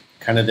have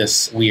kind of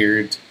this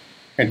weird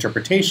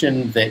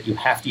interpretation that you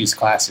have to use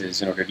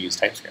classes in order to use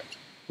TypeScript,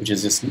 which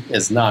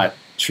is not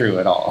true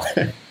at all.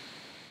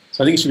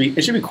 So I think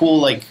it should be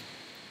cool.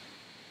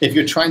 If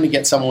you're trying to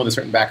get someone with a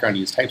certain background to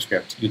use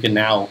TypeScript, you can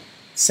now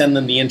send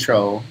them the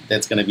intro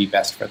that's going to be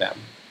best for them.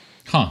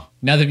 Huh.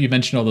 Now that you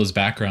mentioned all those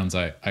backgrounds,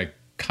 I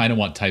kind of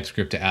want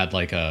TypeScript to add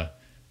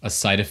a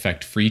side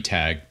effect free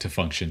tag to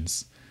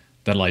functions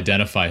that'll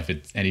identify if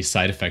any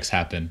side effects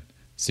happen,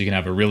 so you can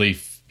have a really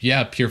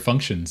pure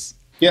functions.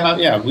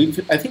 Yeah.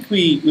 I think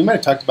we might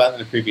have talked about it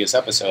in a previous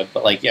episode,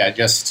 but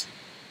just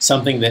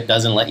something that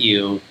doesn't let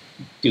you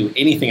do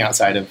anything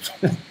outside of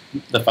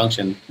the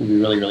function would be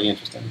really, really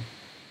interesting.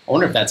 I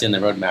wonder if that's in the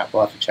roadmap.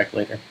 We'll have to check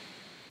later.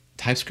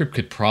 TypeScript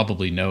could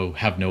probably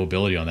have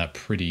knowability on that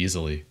pretty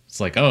easily.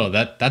 It's like, oh,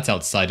 that's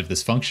outside of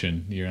this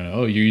function.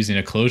 You're using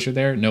a closure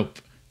there? Nope.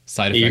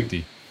 Side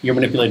effecty. You're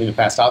manipulating a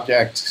past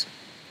object.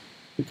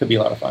 It could be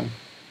a lot of fun.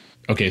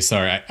 Okay,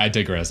 sorry, I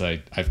digress.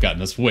 I've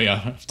gotten us way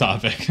off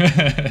topic.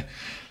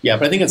 Yeah,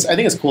 but I think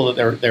it's cool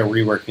that they're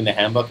reworking the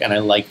handbook, and I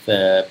like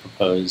the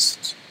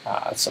proposed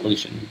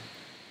solution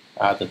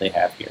that they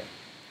have here,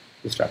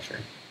 the structure.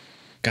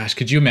 Gosh,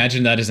 could you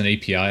imagine that as an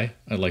API,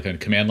 like a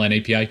command line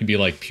API? It can be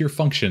like pure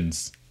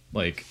functions,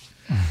 like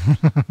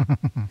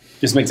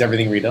just makes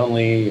everything read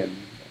only, and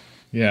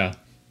yeah.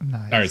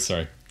 Nice. All right,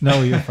 sorry.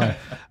 No, you're fine.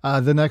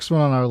 The next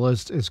one on our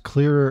list is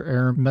clearer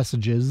error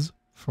messages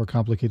for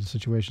complicated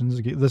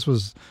situations. This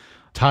was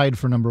tied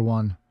for number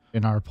 1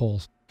 in our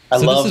polls. So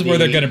this is where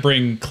they're going to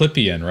bring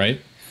Clippy in, right?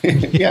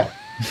 Yeah.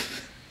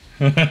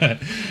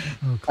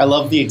 I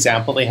love the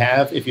example they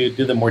have. If you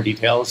do the more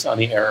details on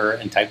the error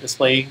and type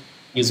display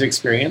user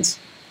experience,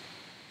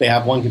 they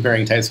have one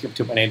comparing TypeScript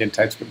 2.8 and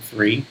TypeScript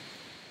 3.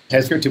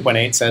 TypeScript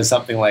 2.8 says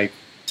something like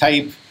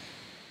type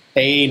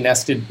A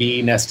nested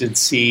B nested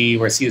C,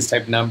 where C is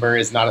type number,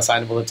 is not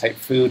assignable to type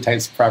foo.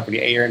 Types property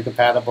A are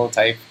incompatible.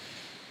 Type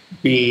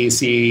B,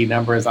 C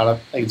number is not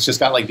it's just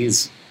got like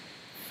these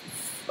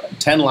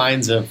 10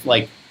 lines of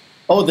like,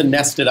 oh, the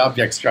nested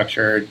object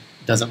structure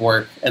doesn't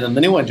work. And then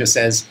the new one just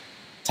says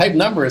type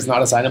number is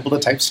not assignable to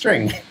type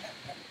string.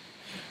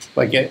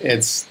 Like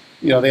it's,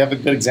 they have a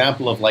good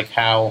example of like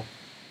how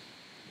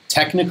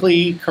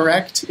technically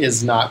correct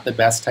is not the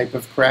best type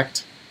of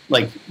correct.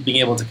 Like being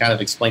able to kind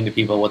of explain to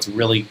people what's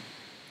really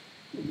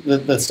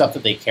the stuff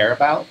that they care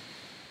about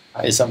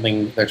is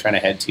something they're trying to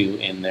head to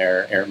in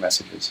their error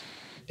messages.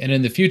 And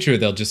in the future,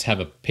 they'll just have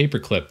a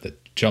paperclip that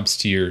jumps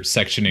to your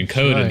section in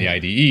code in the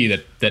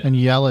IDE that and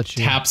yell at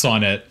you, taps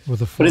on it.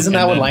 With a but isn't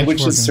that what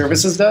Language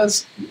Services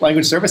does?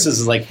 Language Services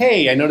is like,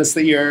 hey, I noticed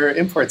that your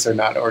imports are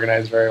not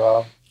organized very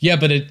well. Yeah,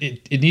 but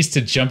it needs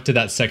to jump to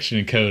that section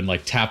in code and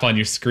like tap on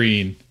your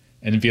screen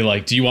and be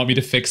like, do you want me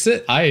to fix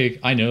it?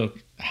 I know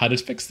how to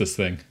fix this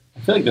thing. I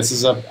feel like this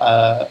is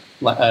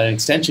an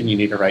extension you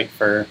need to write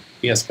for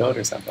VS Code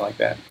or something like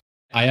that.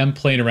 I am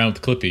playing around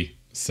with Clippy,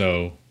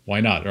 so why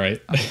not, right?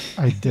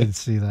 I did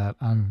see that.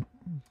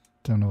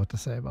 Don't know what to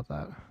say about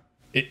that.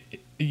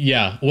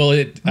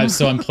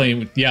 So I'm playing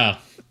with,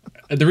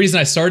 The reason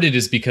I started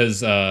is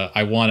because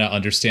I want to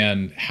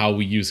understand how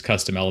we use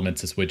custom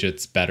elements as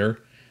widgets better.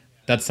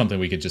 That's something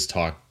we could just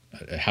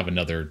have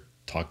another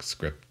talk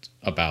script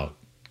about,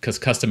 because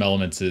custom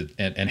elements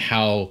and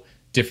how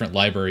different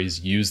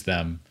libraries use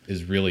them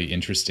is really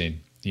interesting.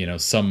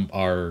 Some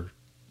are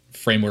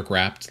framework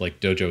wrapped,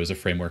 like Dojo is a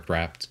framework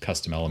wrapped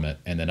custom element,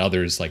 and then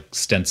others like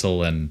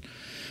Stencil and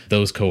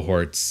those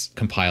cohorts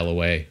compile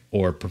away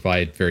or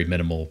provide very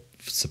minimal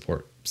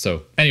support.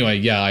 So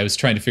anyway, I was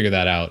trying to figure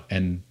that out,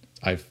 and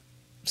I've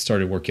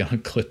started working on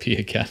Clippy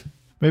again.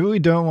 Maybe we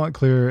don't want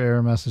clear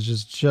error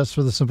messages just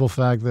for the simple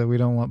fact that we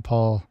don't want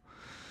Paul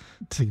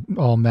to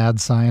all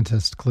mad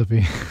scientist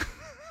Clippy.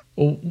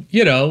 Well,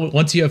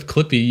 once you have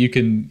Clippy,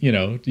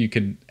 you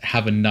can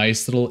have a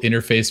nice little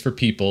interface for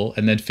people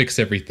and then fix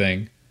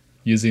everything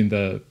using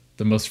the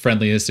most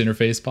friendliest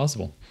interface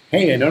possible.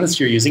 Hey, I noticed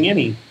you're using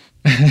any.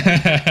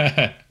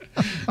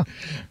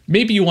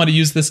 Maybe you want to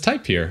use this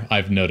type here,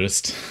 I've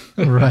noticed.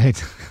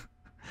 Right.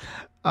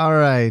 All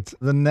right.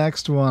 The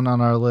next one on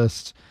our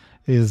list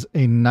is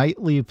a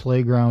nightly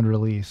playground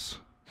release,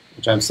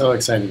 which I'm so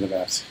excited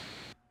about.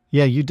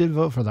 Yeah, you did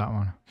vote for that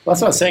one. Well,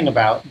 that's what I was saying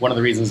about one of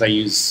the reasons I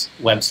use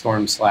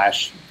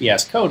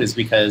WebStorm/VS Code is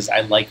because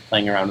I like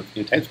playing around with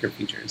new TypeScript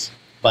features.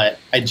 But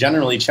I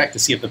generally check to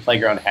see if the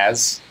playground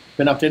has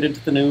been updated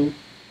to the new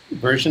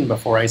version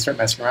before I start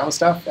messing around with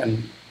stuff,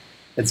 and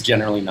it's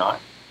generally not.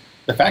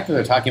 The fact that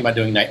they're talking about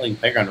doing nightly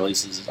playground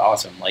releases is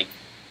awesome. Like,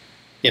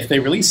 if they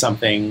release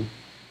something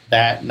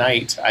that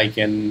night, I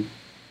can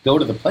go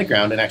to the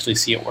playground and actually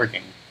see it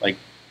working. Like,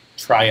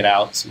 try it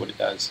out, see what it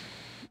does.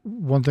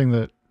 One thing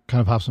that kind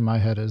of pops in my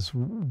head is,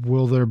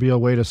 will there be a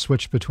way to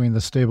switch between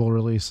the stable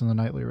release and the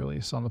nightly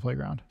release on the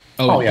playground?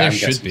 Oh yeah, there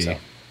should be. So.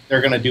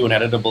 They're going to do an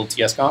editable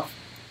tsconf.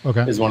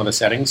 Okay. Is one of the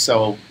settings.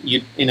 So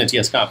in a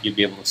tsconf, you'd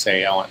be able to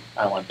say,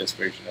 I want this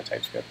version of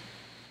TypeScript,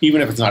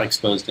 even if it's not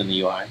exposed in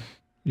the UI.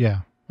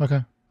 Yeah.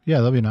 Okay. Yeah,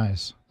 that'll be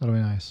nice.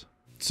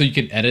 So you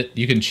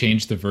can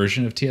change the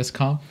version of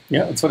tsconf?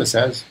 Yeah, that's what it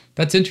says.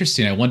 That's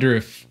interesting. I wonder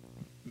if,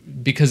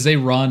 because they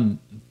run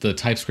the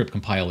TypeScript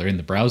compiler in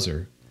the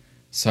browser,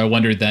 so I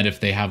wondered then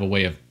if they have a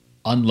way of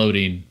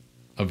unloading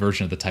a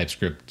version of the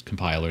TypeScript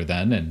compiler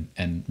then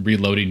and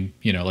reloading,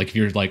 like if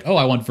you're like, oh,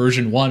 I want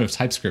version 1 of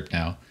TypeScript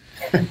now.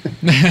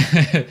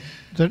 there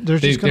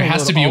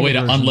has to be a way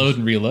to unload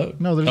and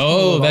reload.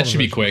 No, that should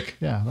be quick.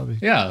 Yeah, that'd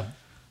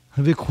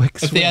be a quick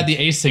switch. If they add the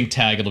async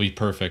tag, it'll be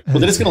perfect. Well,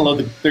 they're just going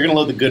to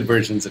load the good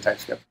versions of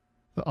TypeScript.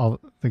 All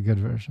the good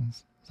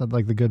versions. Is that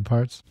like the good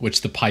parts?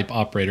 Which the pipe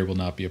operator will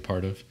not be a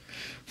part of.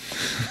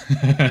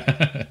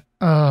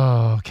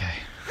 Oh, okay.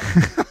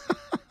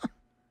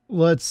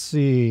 Let's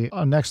see.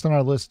 Next on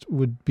our list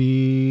would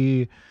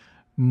be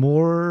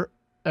more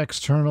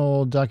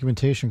external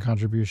documentation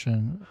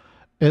contribution.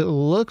 It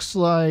looks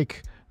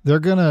like they're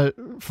going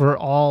to, for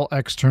all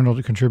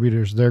external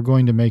contributors, they're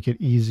going to make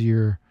it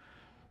easier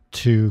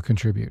to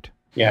contribute.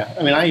 Yeah,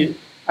 I mean,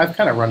 I've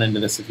kind of run into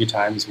this a few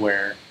times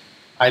where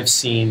I've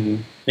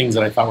seen things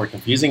that I thought were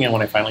confusing, and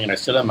when I finally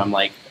understood them, I'm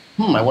like,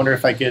 I wonder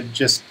if I could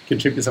just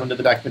contribute something to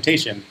the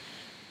documentation.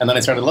 And then I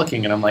started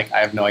looking, and I'm like, I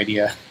have no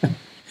idea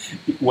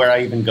where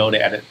I even go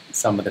to edit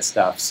some of this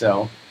stuff.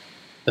 So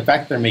the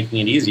fact that they're making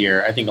it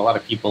easier, I think a lot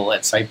of people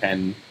at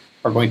SitePen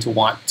are going to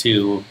want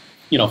to,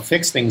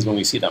 fix things when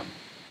we see them.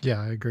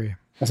 Yeah, I agree.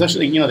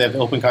 Especially, they have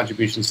open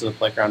contributions to the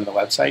playground and the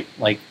website.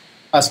 Like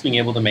us being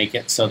able to make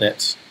it so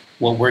that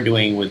what we're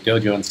doing with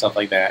Dojo and stuff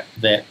like that,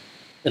 that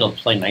it'll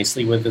play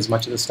nicely with as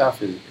much of the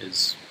stuff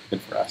is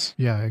good for us.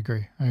 Yeah, I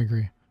agree.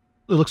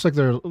 It looks like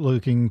they're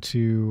looking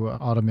to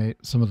automate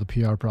some of the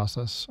PR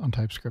process on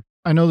TypeScript.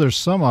 I know there's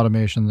some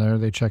automation there.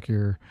 They check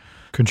your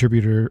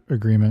contributor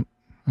agreement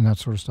and that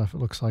sort of stuff. It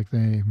looks like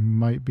they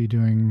might be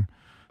doing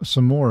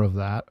some more of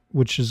that,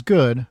 which is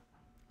good.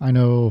 I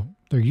know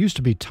there used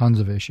to be tons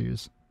of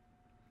issues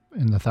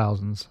in the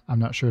thousands. I'm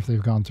not sure if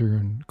they've gone through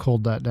and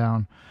culled that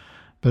down,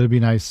 but it'd be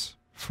nice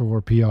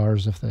for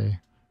PRs if they,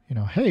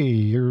 hey,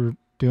 you're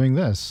doing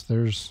this.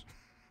 There's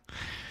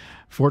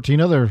 14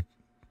 other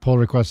pull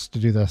requests to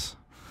do this.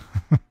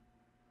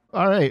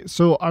 All right.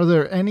 So are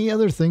there any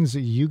other things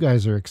that you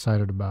guys are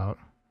excited about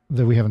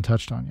that we haven't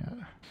touched on yet?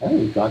 I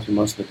think we've gone through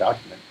most of the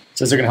document. It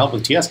says they're going to help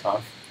with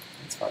TSConf.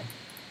 That's fun.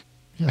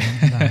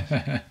 Yeah.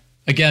 Nice.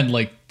 Again,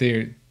 like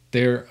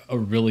they're a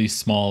really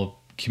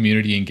small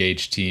community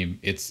engaged team.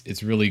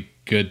 It's really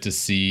good to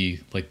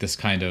see like this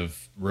kind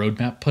of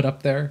roadmap put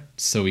up there,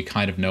 so we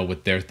kind of know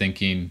what they're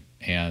thinking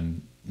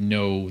and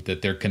know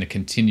that they're going to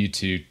continue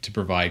to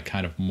provide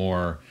kind of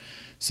more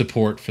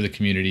support for the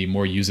community,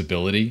 more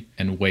usability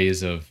and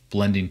ways of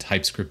blending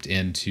TypeScript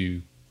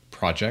into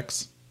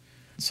projects.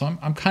 So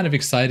I'm kind of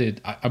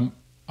excited. I'm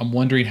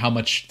wondering how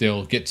much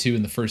they'll get to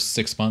in the first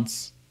 6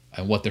 months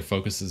and what their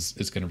focus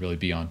is going to really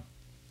be on.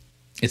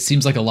 It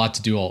seems like a lot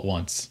to do all at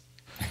once.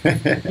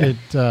 It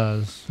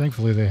does.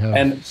 Thankfully, they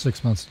have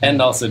 6 months. And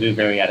also do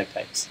variadic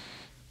types.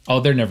 Oh,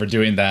 they're never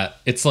doing that.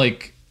 It's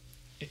like,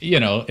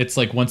 it's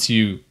like once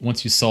you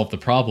solve the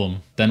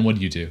problem, then what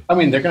do you do? I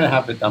mean, they're going to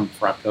have it done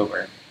for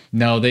October.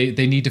 No,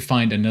 they need to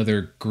find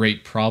another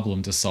great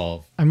problem to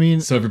solve. I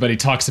mean, so everybody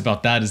talks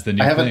about that as the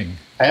new thing.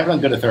 I have it on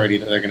good authority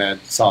that they're going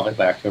to solve it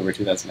by October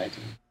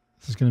 2019.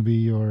 This is going to be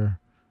your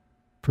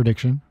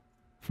prediction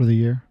for the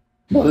year.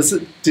 No,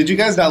 did you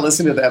guys not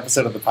listen to the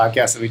episode of the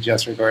podcast that we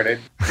just recorded?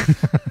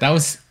 That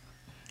was...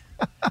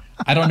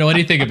 I don't know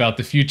anything about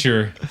the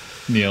future,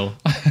 Neil.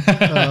 You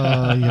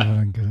have it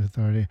on good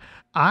authority.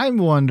 I'm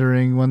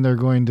wondering when they're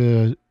going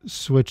to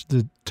switch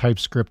the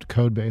TypeScript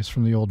code base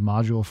from the old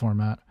module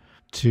format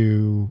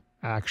to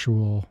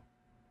actual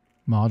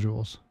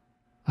modules.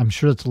 I'm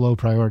sure it's low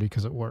priority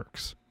because it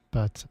works,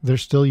 but they're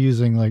still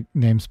using like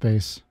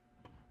namespace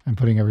and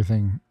putting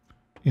everything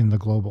in the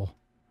global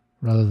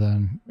rather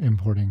than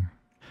importing.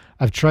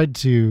 I've tried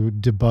to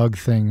debug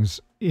things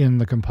in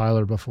the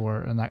compiler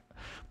before, and that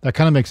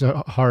kind of makes it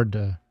hard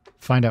to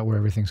find out where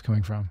everything's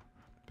coming from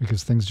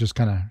because things just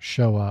kind of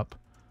show up.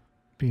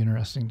 Be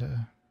interesting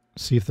to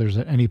see if there's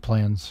any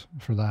plans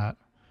for that.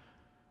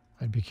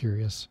 I'd be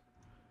curious.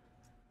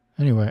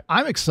 Anyway,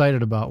 I'm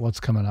excited about what's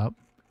coming up,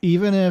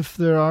 even if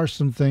there are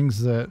some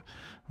things that,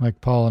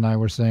 like Paul and I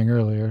were saying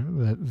earlier,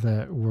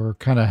 that we're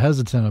kind of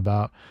hesitant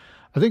about.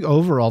 I think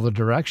overall the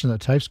direction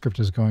that TypeScript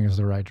is going is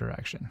the right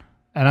direction.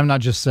 And I'm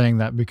not just saying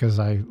that because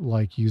I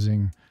like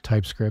using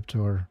TypeScript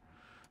or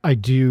I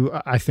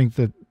think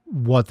that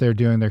what they're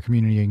doing, their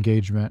community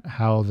engagement,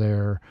 how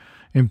they're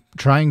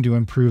trying to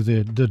improve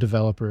the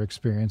developer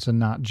experience and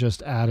not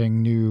just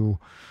adding new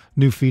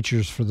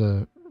features for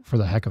the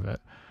heck of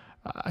it.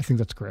 I think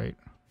that's great.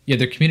 Yeah,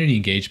 their community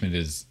engagement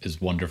is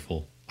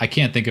wonderful. I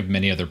can't think of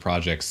many other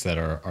projects that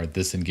are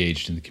this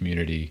engaged in the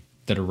community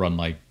that are run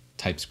like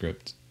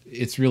TypeScript.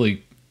 It's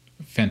really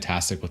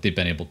fantastic what they've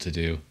been able to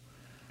do.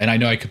 And I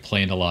know I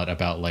complained a lot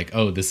about like,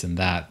 oh, this and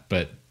that,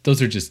 but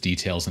those are just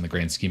details in the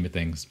grand scheme of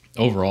things.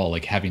 Overall,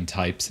 like having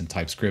types and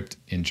TypeScript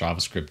in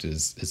JavaScript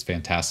is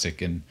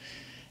fantastic. And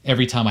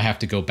every time I have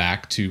to go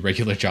back to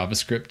regular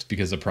JavaScript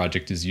because a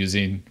project is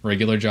using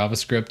regular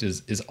JavaScript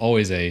is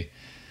always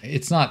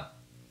it's not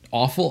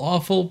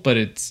awful, but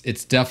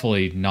it's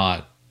definitely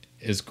not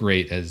as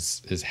great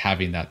as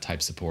having that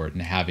type support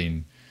and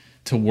having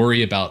to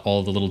worry about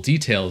all the little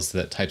details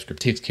that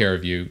TypeScript takes care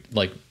of you,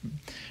 like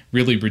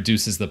really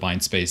reduces the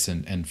bind space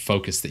and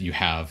focus that you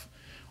have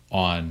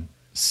on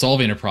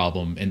solving a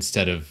problem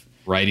instead of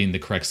writing the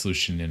correct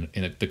solution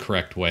in the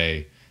correct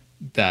way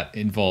that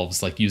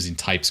involves like using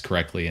types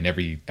correctly in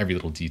every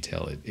little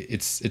detail.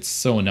 It's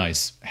so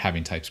nice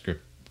having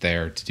TypeScript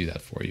there to do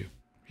that for you.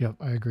 Yep,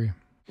 I agree.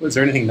 Was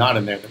there anything not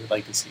in there that we'd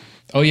like to see?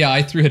 Oh yeah,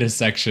 I threw in a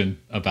section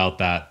about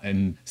that.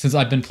 And since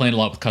I've been playing a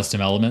lot with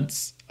custom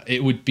elements,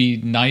 it would be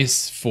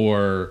nice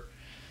for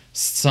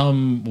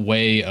some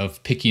way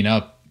of picking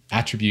up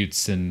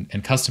attributes and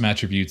custom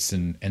attributes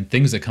and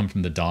things that come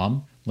from the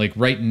DOM Like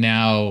right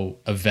now,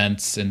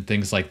 events and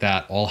things like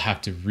that all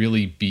have to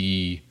really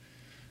be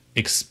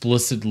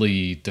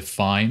explicitly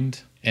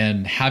defined.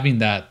 And having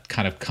that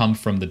kind of come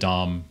from the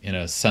DOM in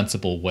a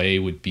sensible way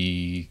would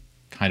be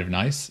kind of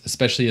nice,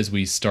 especially as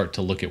we start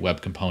to look at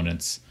web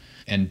components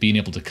and being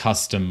able to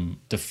custom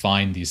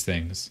define these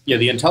things. Yeah,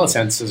 the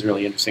IntelliSense is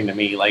really interesting to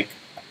me. Like,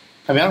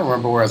 I mean, I don't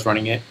remember where I was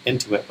running it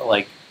into it, but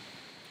like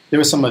there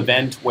was some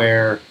event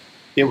where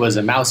it was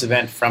a mouse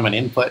event from an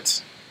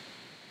input,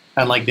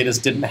 and like they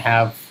just didn't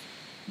have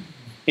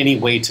any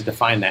way to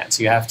define that.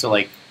 So you have to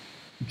like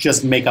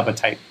just make up a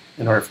type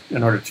in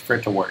order for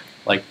it to work.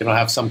 Like they don't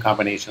have some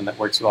combination that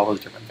works with all those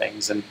different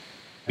things, and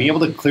being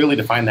able to clearly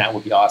define that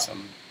would be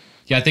awesome.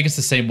 Yeah, I think it's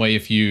the same way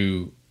if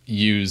you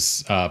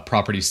use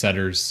property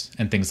setters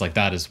and things like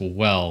that as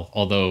well.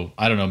 Although,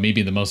 I don't know,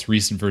 maybe the most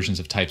recent versions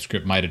of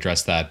TypeScript might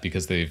address that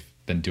because they've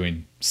been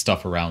doing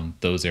stuff around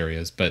those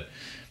areas. But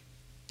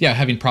yeah,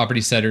 having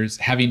property setters,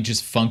 having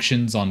just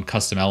functions on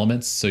custom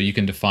elements, so you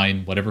can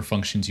define whatever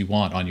functions you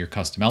want on your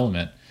custom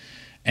element.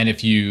 And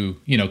if you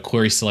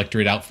query selector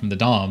it out from the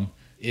DOM,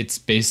 it's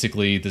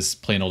basically this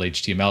plain old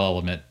HTML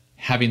element.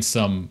 Having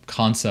some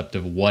concept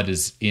of what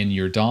is in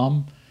your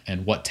DOM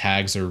and what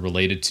tags are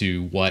related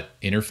to what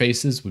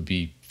interfaces would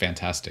be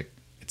fantastic.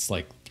 It's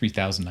like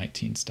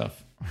 3019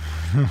 stuff.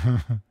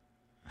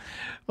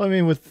 Well, I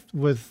mean,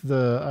 with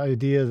the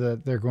idea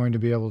that they're going to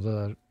be able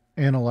to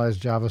analyze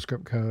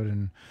JavaScript code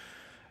and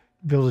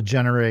be able to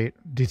generate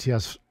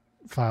DTS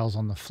files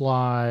on the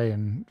fly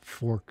and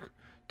fork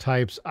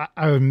types,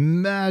 I would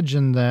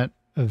imagine that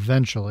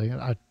eventually,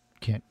 I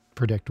can't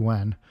predict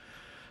when,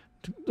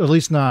 at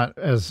least not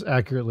as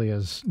accurately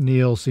as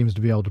Neil seems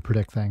to be able to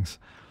predict things,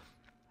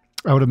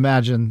 I would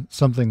imagine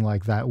something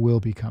like that will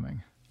be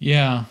coming.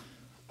 Yeah.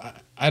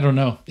 I don't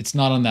know. It's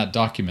not on that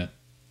document.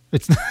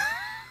 It's not.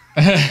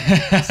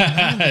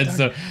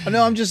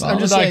 No, I'm just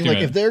saying, like,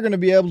 if they're going to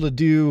be able to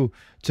do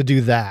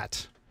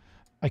that,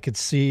 I could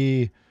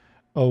see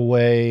a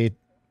way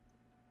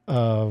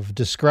of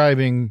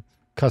describing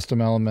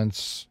custom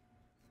elements.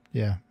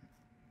 Yeah.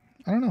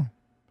 I don't know.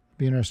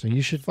 Be interesting.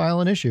 You should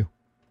file an issue.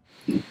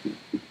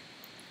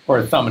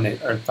 Or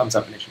thumbs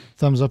up an issue.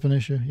 Thumbs up an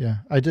issue, yeah.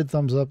 I did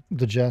thumbs up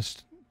the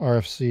Jest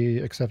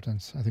RFC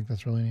acceptance. I think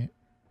that's really neat.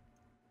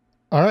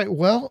 All right,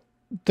 well,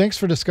 thanks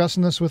for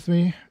discussing this with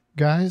me,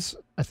 guys.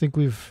 I think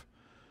we've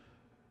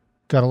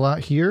got a lot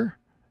here.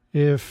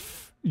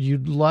 If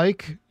you'd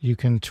like, you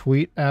can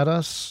tweet at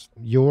us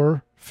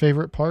your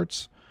favorite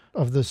parts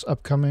of this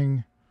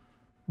upcoming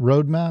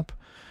roadmap.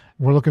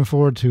 We're looking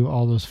forward to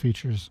all those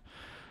features.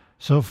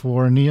 So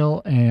for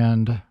Neil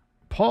and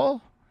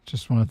Paul,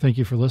 just want to thank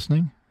you for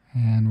listening.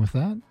 And with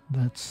that,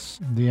 that's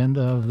the end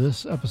of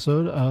this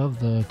episode of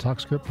the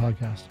TalkScript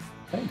podcast.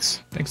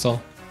 Thanks. Thanks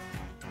all.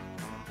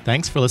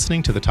 Thanks for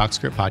listening to the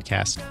TalkScript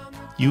podcast.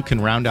 You can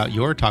round out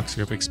your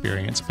TalkScript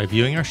experience by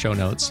viewing our show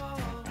notes,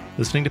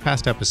 listening to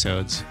past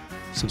episodes,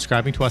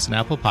 subscribing to us on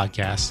Apple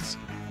Podcasts,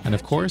 and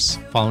of course,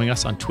 following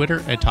us on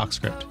Twitter at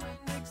TalkScript.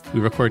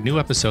 We record new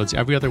episodes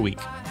every other week.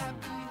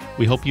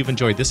 We hope you've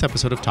enjoyed this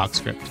episode of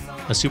TalkScript,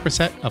 a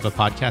superset of a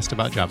podcast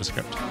about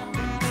JavaScript.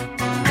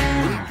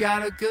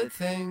 Got a good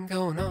thing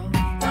going on.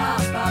 Ba,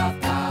 ba,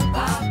 ba,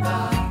 ba,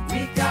 ba.